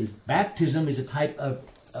 Repentance. Baptism is a type of,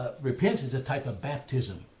 repentance is a type of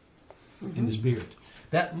baptism in the Spirit.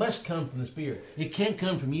 That must come from the Spirit. It can't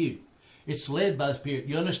come from you. It's led by the Spirit.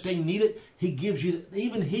 You understand you need it? He gives you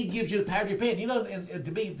the power to repent. You know, and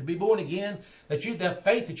to be born again, that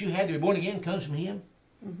faith that you had to be born again comes from Him.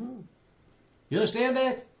 Mm-hmm. You understand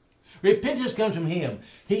that? Repentance comes from Him.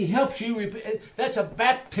 He helps you repent. That's a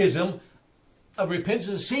baptism of repentance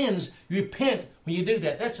of sins. You repent when you do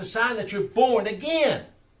that. That's a sign that you're born again.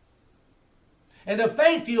 And the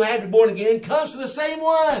faith you had to be born again comes from the same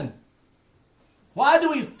one. Why do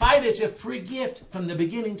we fight? It's a free gift from the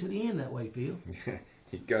beginning to the end that way, Phil.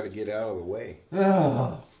 You've got to get out of the way.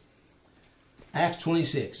 Oh. Acts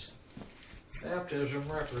 26. Baptism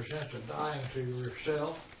represents a dying to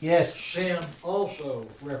yourself. Yes. Sin also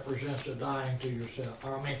represents a dying to yourself.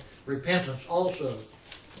 Repentance also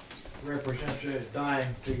represents a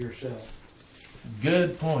dying to yourself.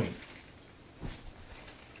 Good point.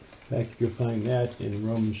 In fact, you'll find that in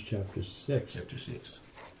Romans chapter 6. Chapter 6.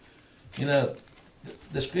 You know,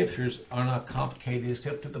 the Scriptures are not complicated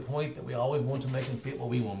except to the point that we always want to make them fit what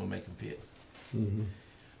we want to make them fit. Mm-hmm.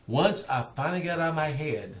 Once I finally got out of my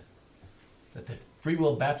head that the Free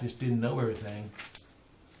Will Baptists didn't know everything,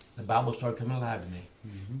 the Bible started coming alive to me.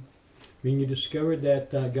 When you discovered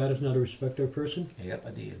that God is not a respecter of person? Yep,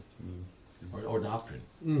 I did. Or doctrine.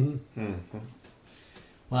 Mm-hmm.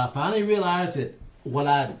 When I finally realized that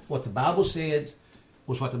what the Bible said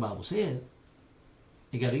was what the Bible said,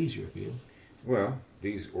 it got easier, Phil. Well,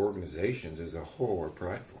 these organizations as a whole are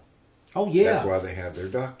prideful. Oh, yeah. That's why they have their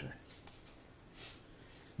doctrine.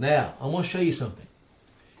 Now, I want to show you something.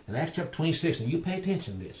 In Acts chapter 26, and you pay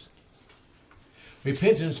attention to this.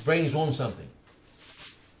 Repentance brings on something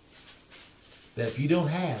that if you don't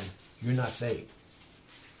have, you're not saved.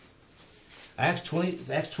 Acts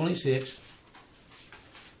 26.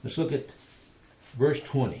 Let's look at verse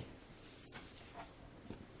 20.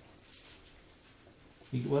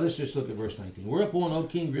 Well, let's just look at verse 19. Whereupon, O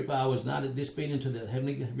King Agrippa, I was not disobedient to the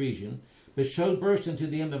heavenly region, but showed first unto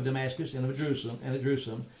them of Damascus and of Jerusalem,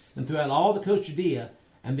 and throughout all the coast of Judea,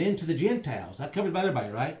 and then to the Gentiles. That covers about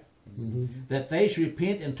everybody, right? Mm-hmm. That they should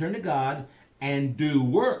repent and turn to God and do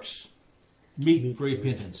works meet for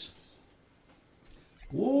repentance.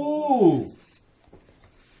 Woo!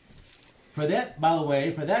 For that, by the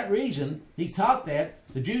way, for that reason, he taught that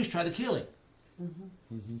the Jews tried to kill him.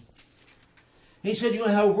 He said, you're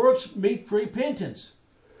going to have works meet for repentance.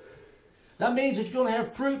 That means that you're going to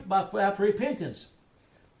have fruit after repentance.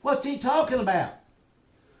 What's he talking about?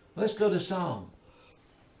 Let's go to Psalms.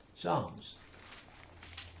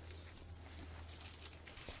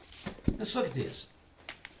 Let's look at this.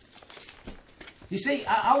 You see,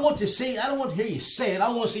 I want to see, I don't want to hear you say it, I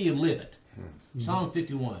want to see you live it. Psalm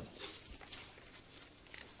 51.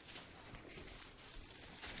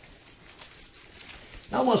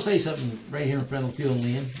 I want to say something right here in front of Phil and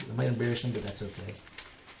Lynn. It might embarrass them, but that's okay.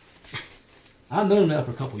 I've known them now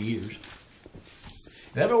for a couple of years.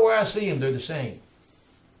 And everywhere I see them, they're the same.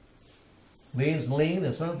 Lynn's Lynn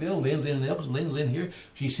and son Phil. Lynn's in Elvis. Lynn's in here.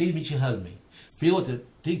 She sees me, she hugs me. Phil at the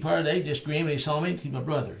tea party today just screamed when he saw me. He's my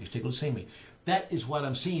brother. He's tickled to see me. That is what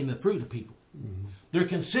I'm seeing in the fruit of people. Mm-hmm. They're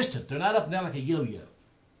consistent. They're not up and down like a yo-yo.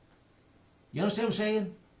 You understand what I'm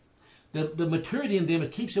saying? The maturity in them,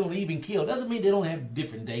 it keeps them on an even keel. Doesn't mean they don't have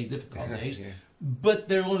different days, difficult days, yeah. But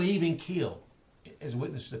they're on an even keel as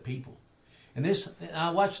witnesses to people. And this, I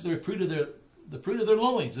watch the fruit of their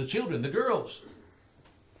loins, the children, the girls.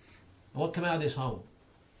 And what come out of this home?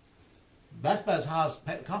 That's about as high as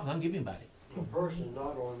confidence I'm giving anybody. A person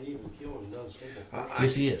not on an even keel and unstable.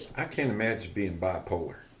 Yes, he is. I can't imagine being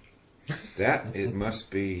bipolar. It must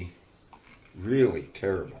be really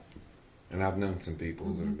terrible. And I've known some people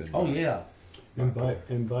that have been. Oh, yeah. And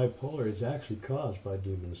bipolar is actually caused by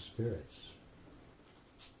demon spirits.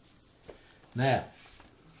 Now,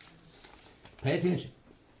 pay attention.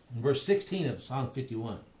 In verse 16 of Psalm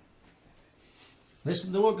 51.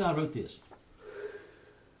 Listen, the Lord God wrote this.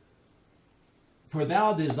 For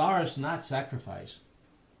thou desirest not sacrifice.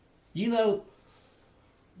 You know,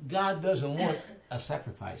 God doesn't want a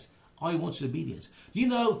sacrifice. All he wants is obedience. Do you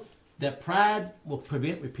know that pride will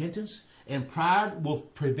prevent repentance? And pride will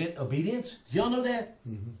prevent obedience. Do y'all know that?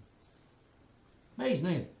 Mm-hmm. Amazing,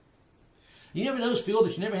 ain't it? You never notice, Phil,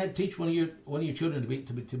 that you never had to teach one of your children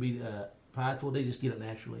to be prideful. They just get it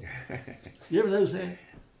naturally. You ever notice that?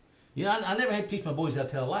 Yeah, I never had to teach my boys how to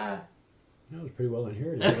tell a lie. That was pretty well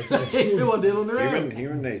inherited. Everyone did on their own.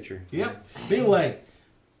 Human nature. Yep. But anyway,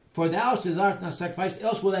 for thou desirest not sacrifice,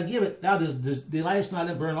 else will I give it. Thou delightest not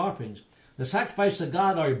in burnt offerings. The sacrifices of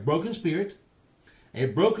God are a broken spirit, a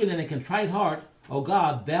broken and a contrite heart, O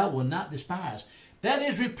God, thou wilt not despise. That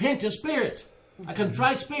is repentant spirit. A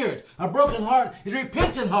contrite spirit. A broken heart is a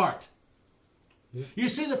repentant heart. You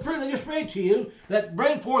see the fruit I just read to you that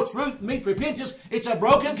bring forth fruit meet repentance. It's a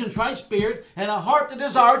broken, contrite spirit and a heart that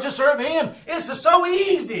desires to serve Him. It's so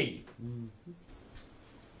easy.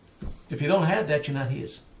 If you don't have that, you're not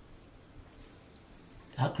His.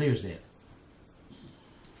 How clear is that?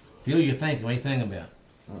 Feel you're thinking. What are you thinking about?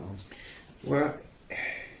 Well,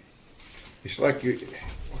 it's like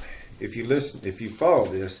if you follow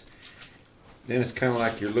this, then it's kind of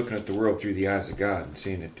like you're looking at the world through the eyes of God and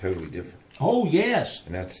seeing it totally different. Oh yes,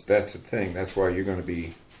 and that's the thing. That's why you're going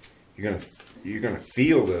to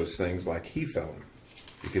feel those things like He felt them,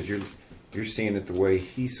 because you're seeing it the way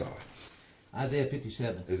He saw it. Isaiah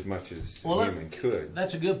 57. As much as human could.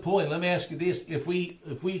 That's a good point. Let me ask you this: if we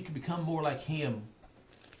could become more like Him,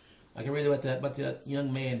 like I read about that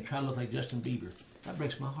young man trying to look like Justin Bieber, that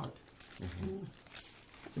breaks my heart.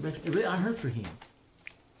 Mm-hmm. I hurt for him.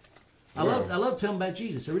 I love telling about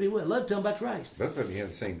Jesus. I really would. I love telling about Christ. Both of you have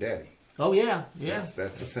the same daddy. Oh yeah. That's the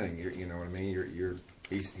thing. You know what I mean.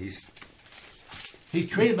 He's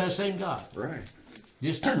created by the same God. Right.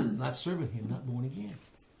 Just not serving Him, not born again.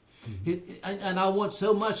 And I want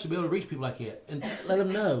so much to be able to reach people like that and let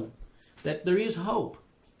them know that there is hope.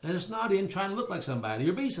 And it's not in trying to look like somebody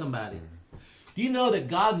or be somebody. Do you know that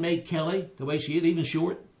God made Kelly the way she is, even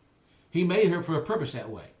short? He made her for a purpose that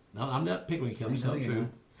way. No, I'm not picking on Kelly. It's not true.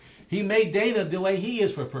 He made Dana the way he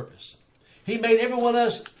is for a purpose. He made every one of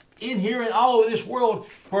us in here and all over this world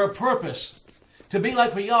for a purpose. To be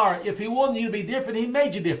like we are. If he wanted you to be different, he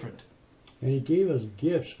made you different. And he gave us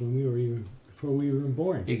gifts when we were before we were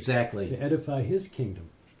born. Exactly. To edify his kingdom.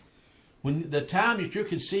 When the time that you're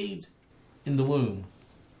conceived in the womb,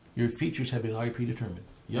 your features have been already predetermined.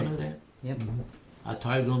 Y'all know that? Yep. How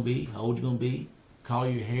tall you're going to be, how old you're going to be, color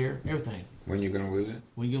of your hair, everything. When you're going to lose it?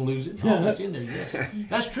 When you're going to lose it? Oh, that's in there, yes.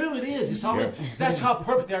 That's true, it is. It's all. Yeah. That's how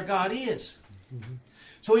perfect our God is.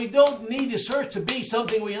 So you don't need to search to be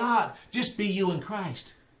something we're not. Just be you in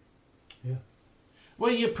Christ. Yeah.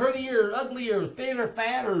 Whether you're pretty or ugly or thin or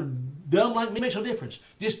fat or dumb like me, it makes no difference.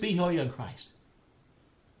 Just be who you are in Christ.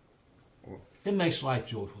 It makes life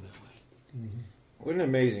joyful that way. Wasn't it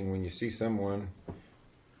amazing when you see someone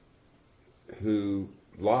who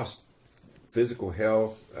lost physical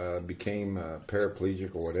health, became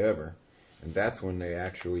paraplegic or whatever, and that's when they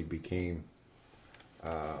actually became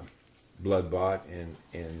blood-bought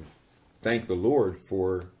and thank the Lord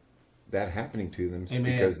for that happening to them.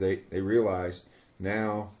 Amen. Because they realized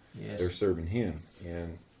now Yes. they're serving Him,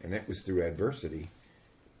 and that was through adversity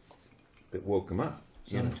that woke them up.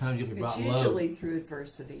 You know? Sometimes you'll be It's brought low. usually through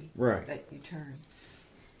adversity Right. that you turn.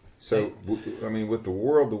 So, I mean, with the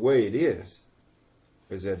world the way it is,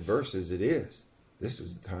 as adverse as it is, this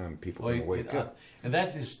is the time people are going to wake up. And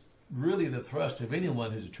that is really the thrust of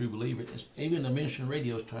anyone who's a true believer. Even the ministry and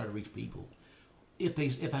radio is trying to reach people. If I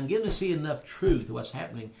can get them to see enough truth of what's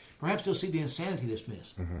happening, perhaps they'll see the insanity that's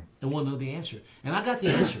missed. And we'll know the answer. And I got the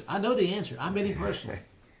answer. I know the answer. I met him personally.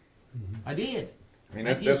 I did. I mean,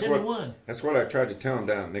 1971. that's what I tried to tell them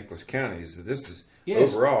down in Nicholas County, is that this is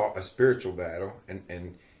Yes. overall a spiritual battle,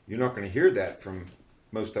 and you're not going to hear that from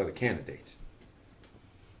most other candidates.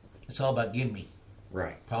 It's all about give me,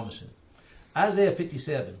 Right. promising. Isaiah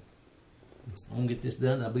 57. I'm going to get this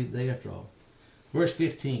done. I'll be the day after all. Verse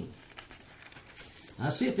 15. Now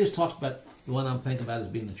see if this talks about the one I'm thinking about as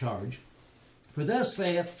being the charge. For thus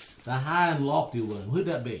saith the high and lofty one. Who'd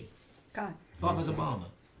that be? God. Prophet Obama.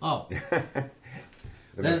 Oh.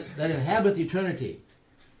 That that inhabiteth eternity,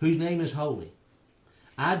 whose name is holy.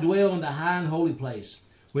 I dwell in the high and holy place,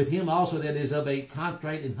 with him also that is of a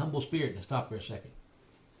contrite and humble spirit. Now stop for a second.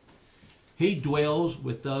 He dwells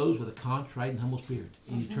with those with a contrite and humble spirit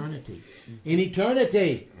in eternity. In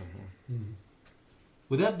eternity.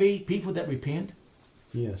 Would that be people that repent?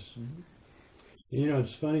 Yes. You know,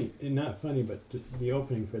 it's funny, not funny, but the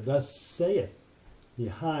opening for thus saith the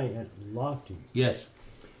high and lofty. Yes.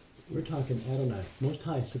 We're talking Adonai, Most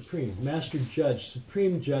High, Supreme, Master Judge,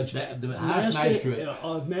 Supreme Judge, The highest magistrate.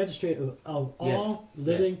 Magistrate of Yes, all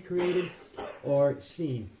living, yes. created, or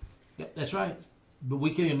seen. Yep, that's right. But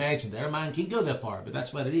we can imagine that. Our mind can't go that far, but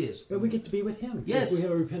that's what it is. But we get to be with Him. Yes. If we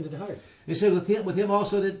have a repentant heart. It says with him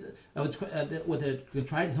also that with a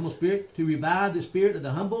contrite and humble spirit, to revive the spirit of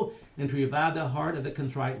the humble and to revive the heart of the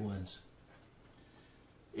contrite ones.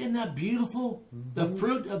 Isn't that beautiful? The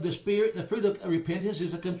fruit of the Spirit, the fruit of repentance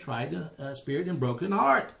is a contrite spirit and broken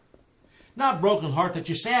heart. Not broken heart that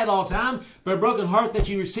you're sad all the time, but a broken heart that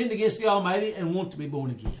you sinned against the Almighty and want to be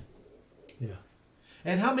born again. Yeah.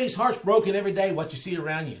 And how many's heart's broken every day, what you see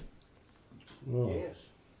around you? Well, Yes.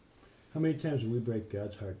 how many times do we break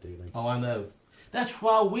God's heart daily? Oh, I know. That's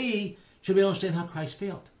why we should be able to understand how Christ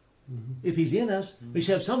felt. If He's in us, we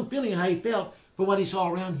should have some feeling of how He felt for what He saw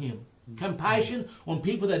around Him. Compassion on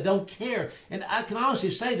people that don't care. And I can honestly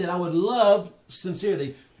say that I would love,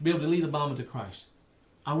 sincerely, to be able to lead Obama to Christ.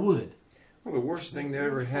 I would. Well, the worst thing that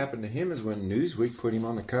ever happened to him is when Newsweek put him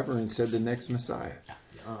on the cover and said the next Messiah.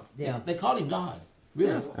 Yeah. They called Him God.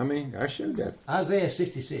 Really. I mean, I showed that. Isaiah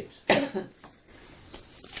 66.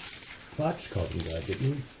 Fox called him God,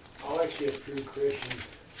 didn't he? I like to see a true Christian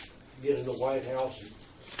get in the White House and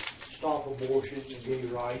stop abortion and gay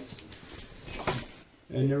rights.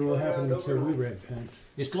 And never will happen until we repent.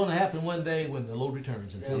 It's going to happen one day when the Lord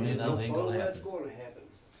returns. Until then, I don't think it's going to That's happen. going to happen.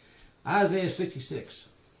 Isaiah 66,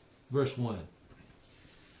 verse 1.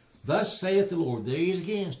 Thus saith the Lord. There He is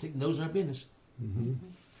again, sticking nose in our business.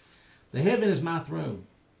 The heaven is my throne,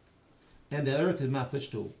 and the earth is my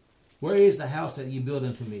footstool. Where is the house that you built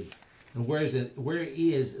unto me? And where is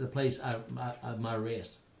the place of my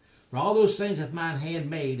rest? For all those things hath mine hand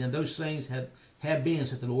made, and those things have been,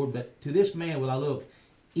 saith the Lord. But to this man will I look,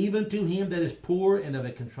 even to him that is poor and of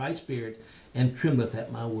a contrite spirit, and trembleth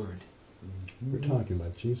at my word. We're talking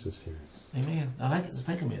about Jesus here. Amen. I like it.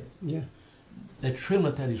 Think a minute. Yeah. That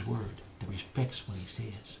trembleth at his word, that respects what he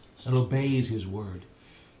says, and obeys his word.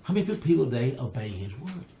 How many people today obey his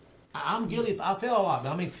word? I'm guilty. I fail a lot.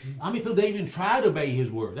 I mean, how many people today even try to obey his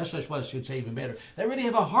word? That's what I should say even better. They really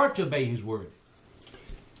have a heart to obey his word.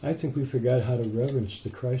 I think we forgot how to reverence the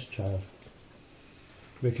Christ child.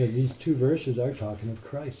 Because these two verses are talking of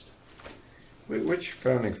Christ. Which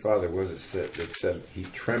founding father was it that said he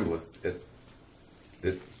trembleth at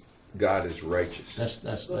that God is righteous?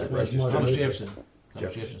 That's Martin Thomas Luther. Jefferson.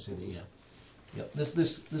 Thomas Jefferson said that, yeah. Yep.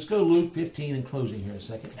 Let's go to Luke 15 in closing here in a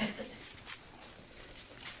second.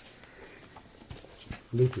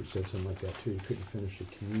 Luther said something like that too. He couldn't finish the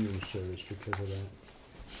communion service because of that.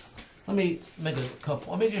 Let me make a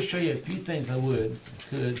couple. Let me just show you a few things I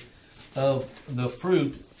could of the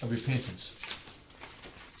fruit of repentance.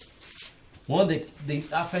 One that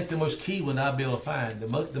I think the most key one I'll be able to find,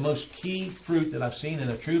 the most key fruit that I've seen in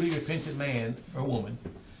a truly repentant man or woman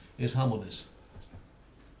is humbleness.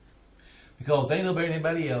 Because they know better than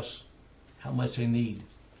anybody else how much they need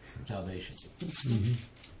salvation. Mm-hmm.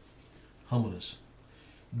 Humbleness.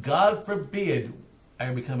 God forbid I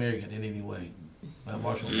ever become arrogant in any way. Well,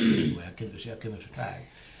 Marshall, anyway, I couldn't have tried.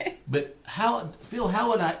 But Phil, how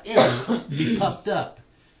would I ever be puffed up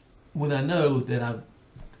when I know that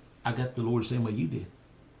I got the Lord the same way you did,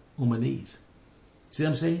 on my knees? See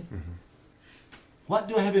what I'm saying? Mm-hmm. What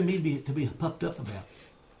do I have in me to be puffed up about?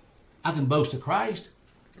 I can boast of Christ.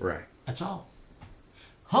 Right. That's all.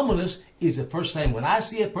 Humbleness is the first thing. When I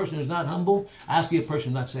see a person who's not humble, I see a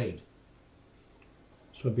person not saved.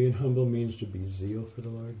 So being humble means to be zeal for the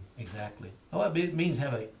Lord? Exactly. Oh, it means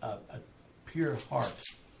have a pure heart.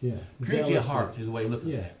 Yeah. Purity of heart is the way to look at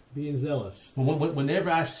Yeah, that. being zealous. Whenever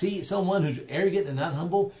I see someone who's arrogant and not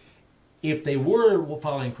humble, if they were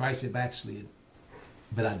following Christ, they backslid.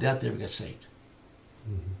 But I doubt they ever got saved.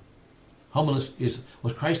 Mm-hmm. Humbleness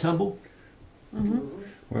was Christ humble? Mm-hmm.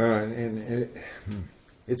 Well, and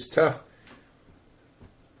it's tough.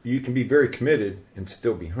 You can be very committed and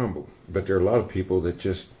still be humble, but there are a lot of people that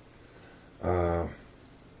just, I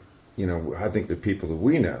think the people that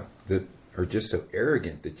we know that are just so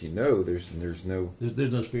arrogant that there's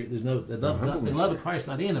no spirit, there's no the love of Christ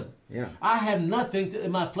not in them. Yeah. I have nothing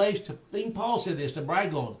in my flesh to. Even Paul said this to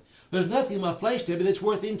brag on. There's nothing in my flesh to me that's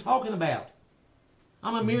worth even talking about.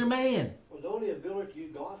 I'm a mere man. Well, the only ability you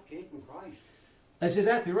got came from Christ. That's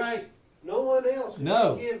exactly right. No one else.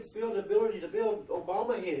 No. He gave Phil the ability to build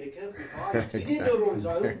Obama head. It came from Christ. He didn't do it on his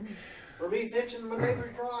own. For me fixing my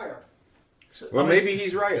neighbor's dryer. Well, maybe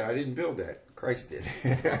he's right. I didn't build that. Christ did.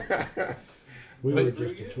 We But- were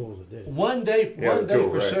just the tools that did it. One day Yeah, for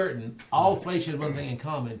right. certain, all flesh has one thing in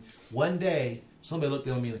common. One day, somebody looked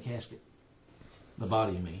down on me in a casket. The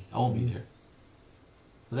body of me. I won't be there.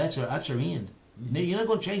 But that's our end. You're not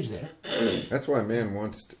going to change that. That's why man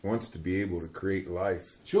wants to be able to create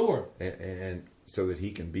life, Sure. and so that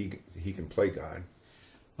he can play God.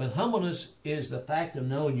 But humbleness is the fact of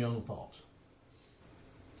knowing your own faults.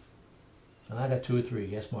 And I got 2 or 3.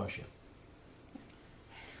 Yes, Marcia.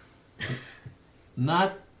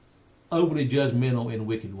 Not overly judgmental in a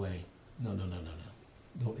wicked way. No.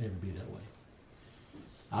 Don't ever be that way.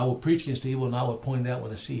 I will preach against evil and I will point it out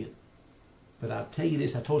when I see it. But I'll tell you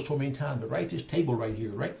this, I told this story many times, but right this table right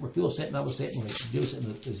here, right where Phil sat and I was sitting, where Joe sat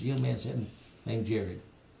and there's a young man sitting named Jared.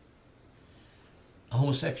 A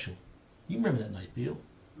homosexual. You remember that night, Phil?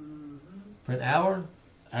 Mm-hmm. For an hour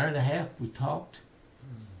and a half, we talked.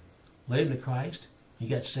 Led him to Christ. He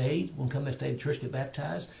got saved. Wouldn't come next day to church, get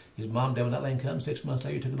baptized. His mom did not let him come. 6 months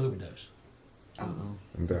later, he took an overdose.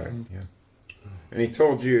 And died. Yeah. And he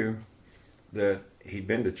told you that he'd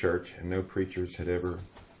been to church and no preachers had ever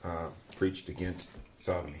preached against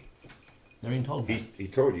sodomy. Never even told him. He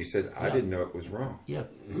told you. He said, "I Yeah. didn't know it was wrong." Yeah.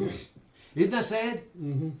 Isn't that sad?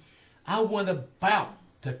 Mm-hmm. I went about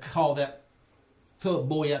to call that Philip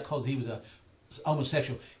boy out because he was a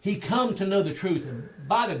homosexual. He come to know the truth, and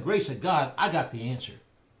by the grace of God, I got the answer.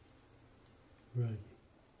 Right.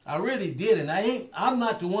 I really did, and I'm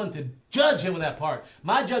not the one to judge him with that part.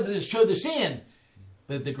 My job is to show the sin,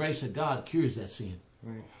 but the grace of God cures that sin.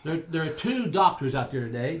 Right. There are 2 doctors out there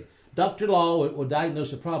today. Dr. Law will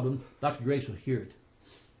diagnose a problem. Dr. Grace will cure it.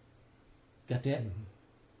 Got that? Mm-hmm.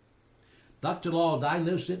 Dr. Law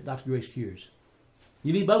diagnoses it. Dr. Grace cures.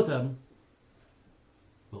 You need both of them,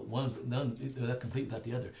 but none that complete without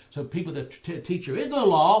the other. So people that teach you into the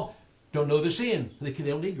law don't know the sin. They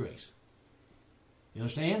don't need grace. You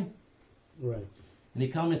understand? Right. Any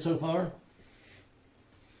comments so far?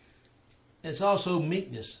 It's also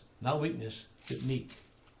meekness, not weakness, but meek.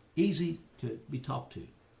 Easy to be talked to.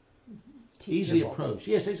 Easy approach.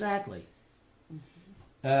 Yes, exactly.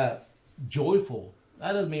 joyful.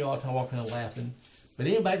 That doesn't mean all the time walking around laughing. But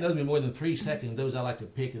anybody that knows me more than 3 seconds knows I like to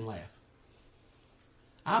pick and laugh.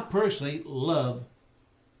 I personally love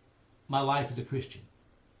my life as a Christian.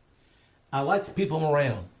 I like the people I'm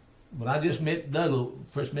around. When I just met Doug,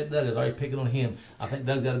 first met Doug, I was already picking on him. I think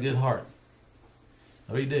Doug got a good heart.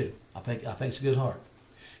 I really do. I think it's a good heart.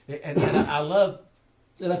 And I love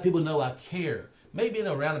to let people know I care. Maybe in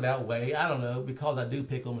a roundabout way, I don't know, because I do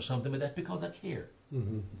pick on them or something, but that's because I care.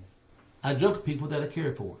 Mm-hmm. I joke with people that I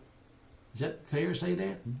care for. Is that fair to say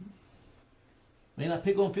that? Mm-hmm. I mean, I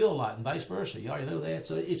pick on Phil a lot and vice versa. You already know that.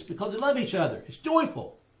 So it's because they love each other. It's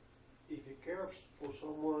joyful. If you care for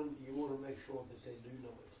someone, you want to make sure that they do know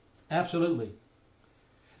it. Absolutely.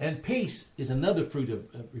 And peace is another fruit of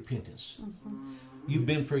repentance. Mm-hmm. You've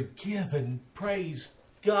been forgiven. Praise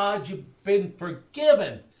God, you've been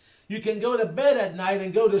forgiven. You can go to bed at night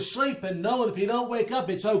and go to sleep and know if you don't wake up,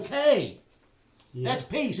 it's okay. Yeah. That's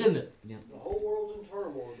peace, isn't it? The whole world's in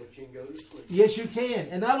turmoil, but you can go to sleep. Yes, you can.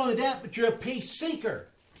 And not only that, but you're a peace seeker.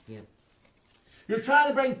 Yep. You're trying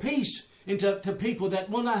to bring peace into people that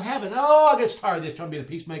will not have it. Oh, I get tired of this, trying to be a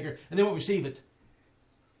peacemaker, and they won't receive it.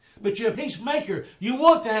 But you're a peacemaker. You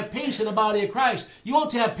want to have peace in the body of Christ. You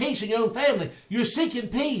want to have peace in your own family. You're seeking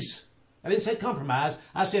peace. I didn't say compromise.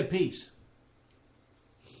 I said peace.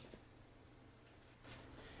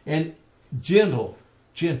 And gentle.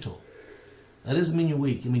 That doesn't mean you're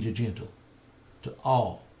weak. It means you're gentle to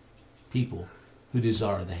all people who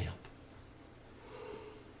desire the help.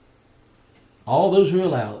 All those who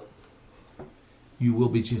allow it, you will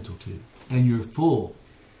be gentle to. And you're full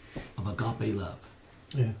of agape love.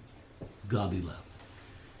 Yeah. Godly love.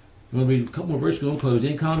 You want to read a couple more verses? We're going to close.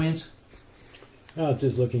 Any comments? I was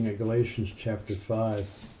just looking at Galatians chapter 5.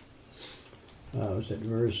 It was at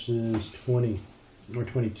verses 20 or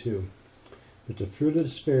 22. But the fruit of the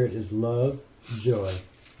Spirit is love, joy,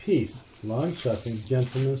 peace, long-suffering,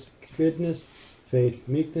 gentleness, goodness, faith,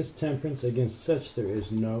 meekness, temperance. Against such there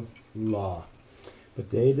is no law.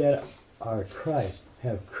 But they that are Christ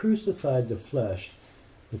have crucified the flesh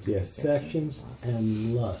with the affections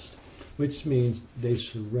and lust, which means they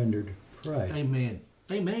surrendered pride. Amen.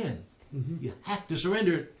 Amen. Mm-hmm. You have to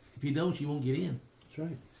surrender it. If you don't, you won't get in. That's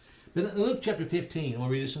right. But in Luke chapter 15, I'm going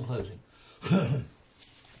to read this in closing.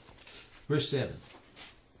 Verse 7.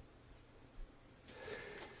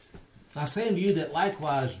 I say unto you that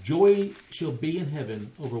likewise joy shall be in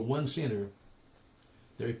heaven over one sinner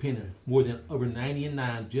that repenteth, more than over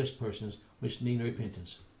 99 just persons which need no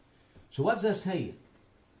repentance. So what does that tell you?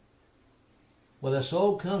 When a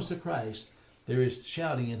soul comes to Christ, there is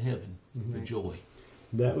shouting in heaven for joy.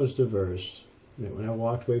 That was the verse that when I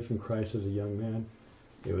walked away from Christ as a young man,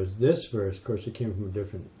 it was this verse. Of course, it came from a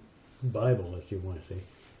different Bible, if you want to say.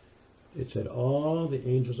 It said, all the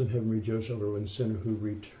angels in heaven rejoice over one sinner who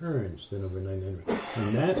returns than over 99.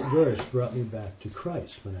 And that verse brought me back to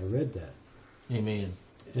Christ when I read that. Amen.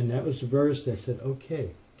 And that was the verse that said, okay,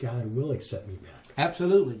 God will accept me back.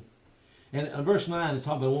 Absolutely. And in verse 9, it's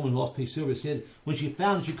talking about a woman who lost a piece of silver. It said, when she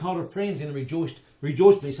found it, she called her friends and rejoiced me.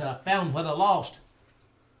 He said, I found what I lost.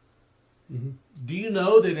 Mm-hmm. Do you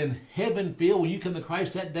know that in heaven, Phil, when you come to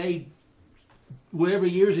Christ that day, whatever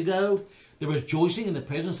years ago, there was rejoicing in the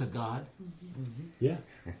presence of God? Mm-hmm. Yeah.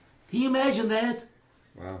 Can you imagine that?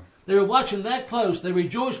 Wow. They were watching that close. They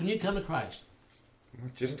rejoice when you come to Christ.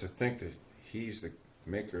 Well, just to think that He's the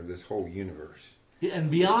maker of this whole universe. Yeah, and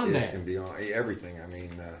beyond that. And beyond everything. I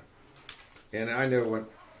mean, and I know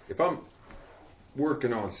if I'm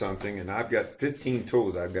working on something and I've got 15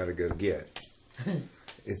 tools I've got to go get,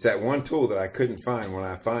 it's that one tool that I couldn't find. When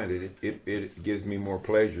I find it, it gives me more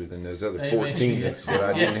pleasure than those other 14 Yes. that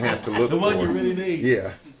I didn't have to look The for. one you really need.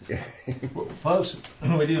 Yeah. Well, folks,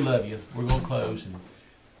 we do love you. We're going to close.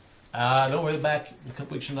 And don't worry, back in a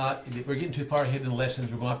couple weeks or not. We're getting too far ahead in the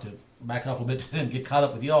lessons. We're going to have to back up a little bit and get caught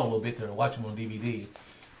up with y'all a little bit there and watch them on DVD.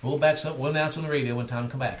 We'll announce on the radio when time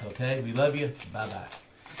to come back, okay? We love you. Bye-bye.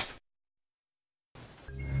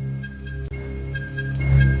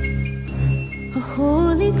 A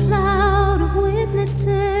holy cloud of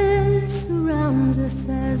witnesses surrounds us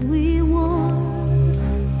as we walk.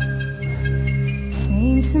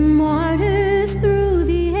 Saints and martyrs through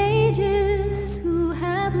the ages who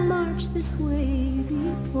have marched this way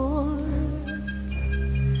before.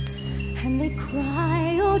 And they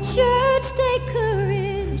cry, oh church, take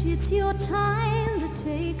courage, it's your time to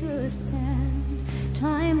take a stand.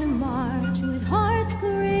 Time to march with hearts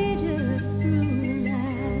courageous through the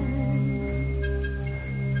land.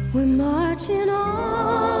 We're marching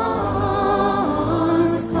on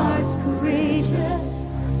with hearts courageous.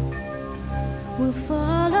 We'll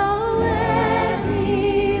follow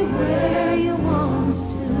everywhere you want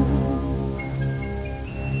us to.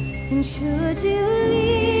 And should you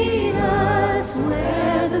lead us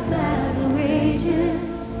where the battle rages,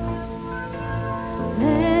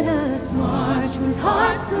 let us march with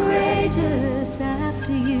hearts courageous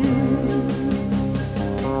after you.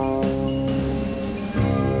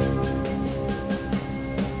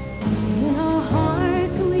 In our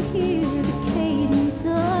hearts we hear the cadence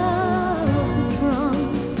of the drum.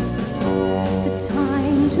 The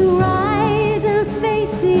time to rise and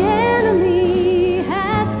face the enemy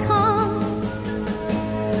has come.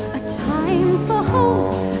 A time for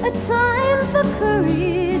hope, a time for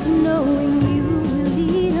courage, knowing you will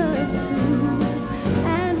lead us through.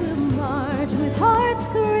 And we'll march with hearts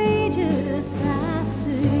courageous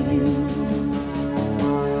after you.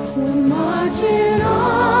 We're marching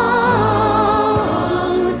on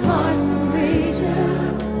with hearts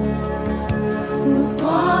courageous. We'll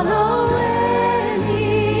follow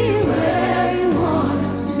anywhere you want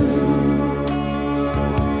us to.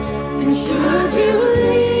 And should you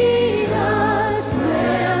lead us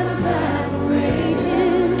where the battle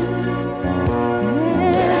rages,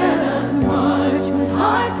 let us march with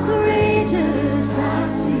hearts courageous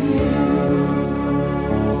after you.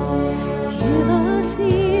 Give us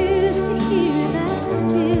ears to hear that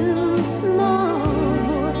still small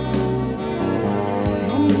voice,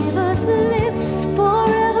 and give us lips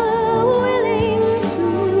forever willing to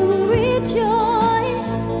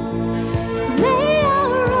rejoice. May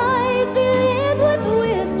our eyes be lit with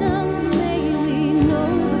wisdom, may we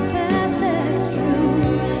know the path that's true,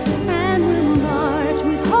 and we'll march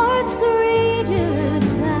with hearts courageous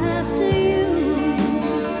after you.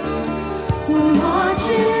 We're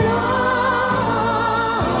marching on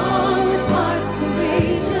with hearts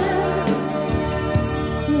courageous.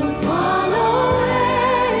 We'll follow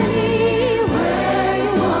anywhere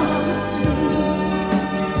you want us to.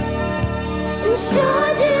 And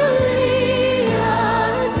should you lead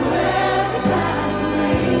us where the battle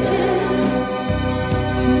rages,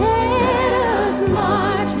 let us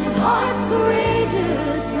march with hearts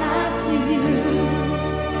courageous after you.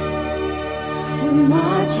 We're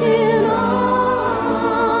marching on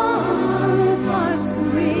with hearts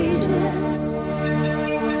courageous.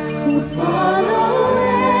 We'll follow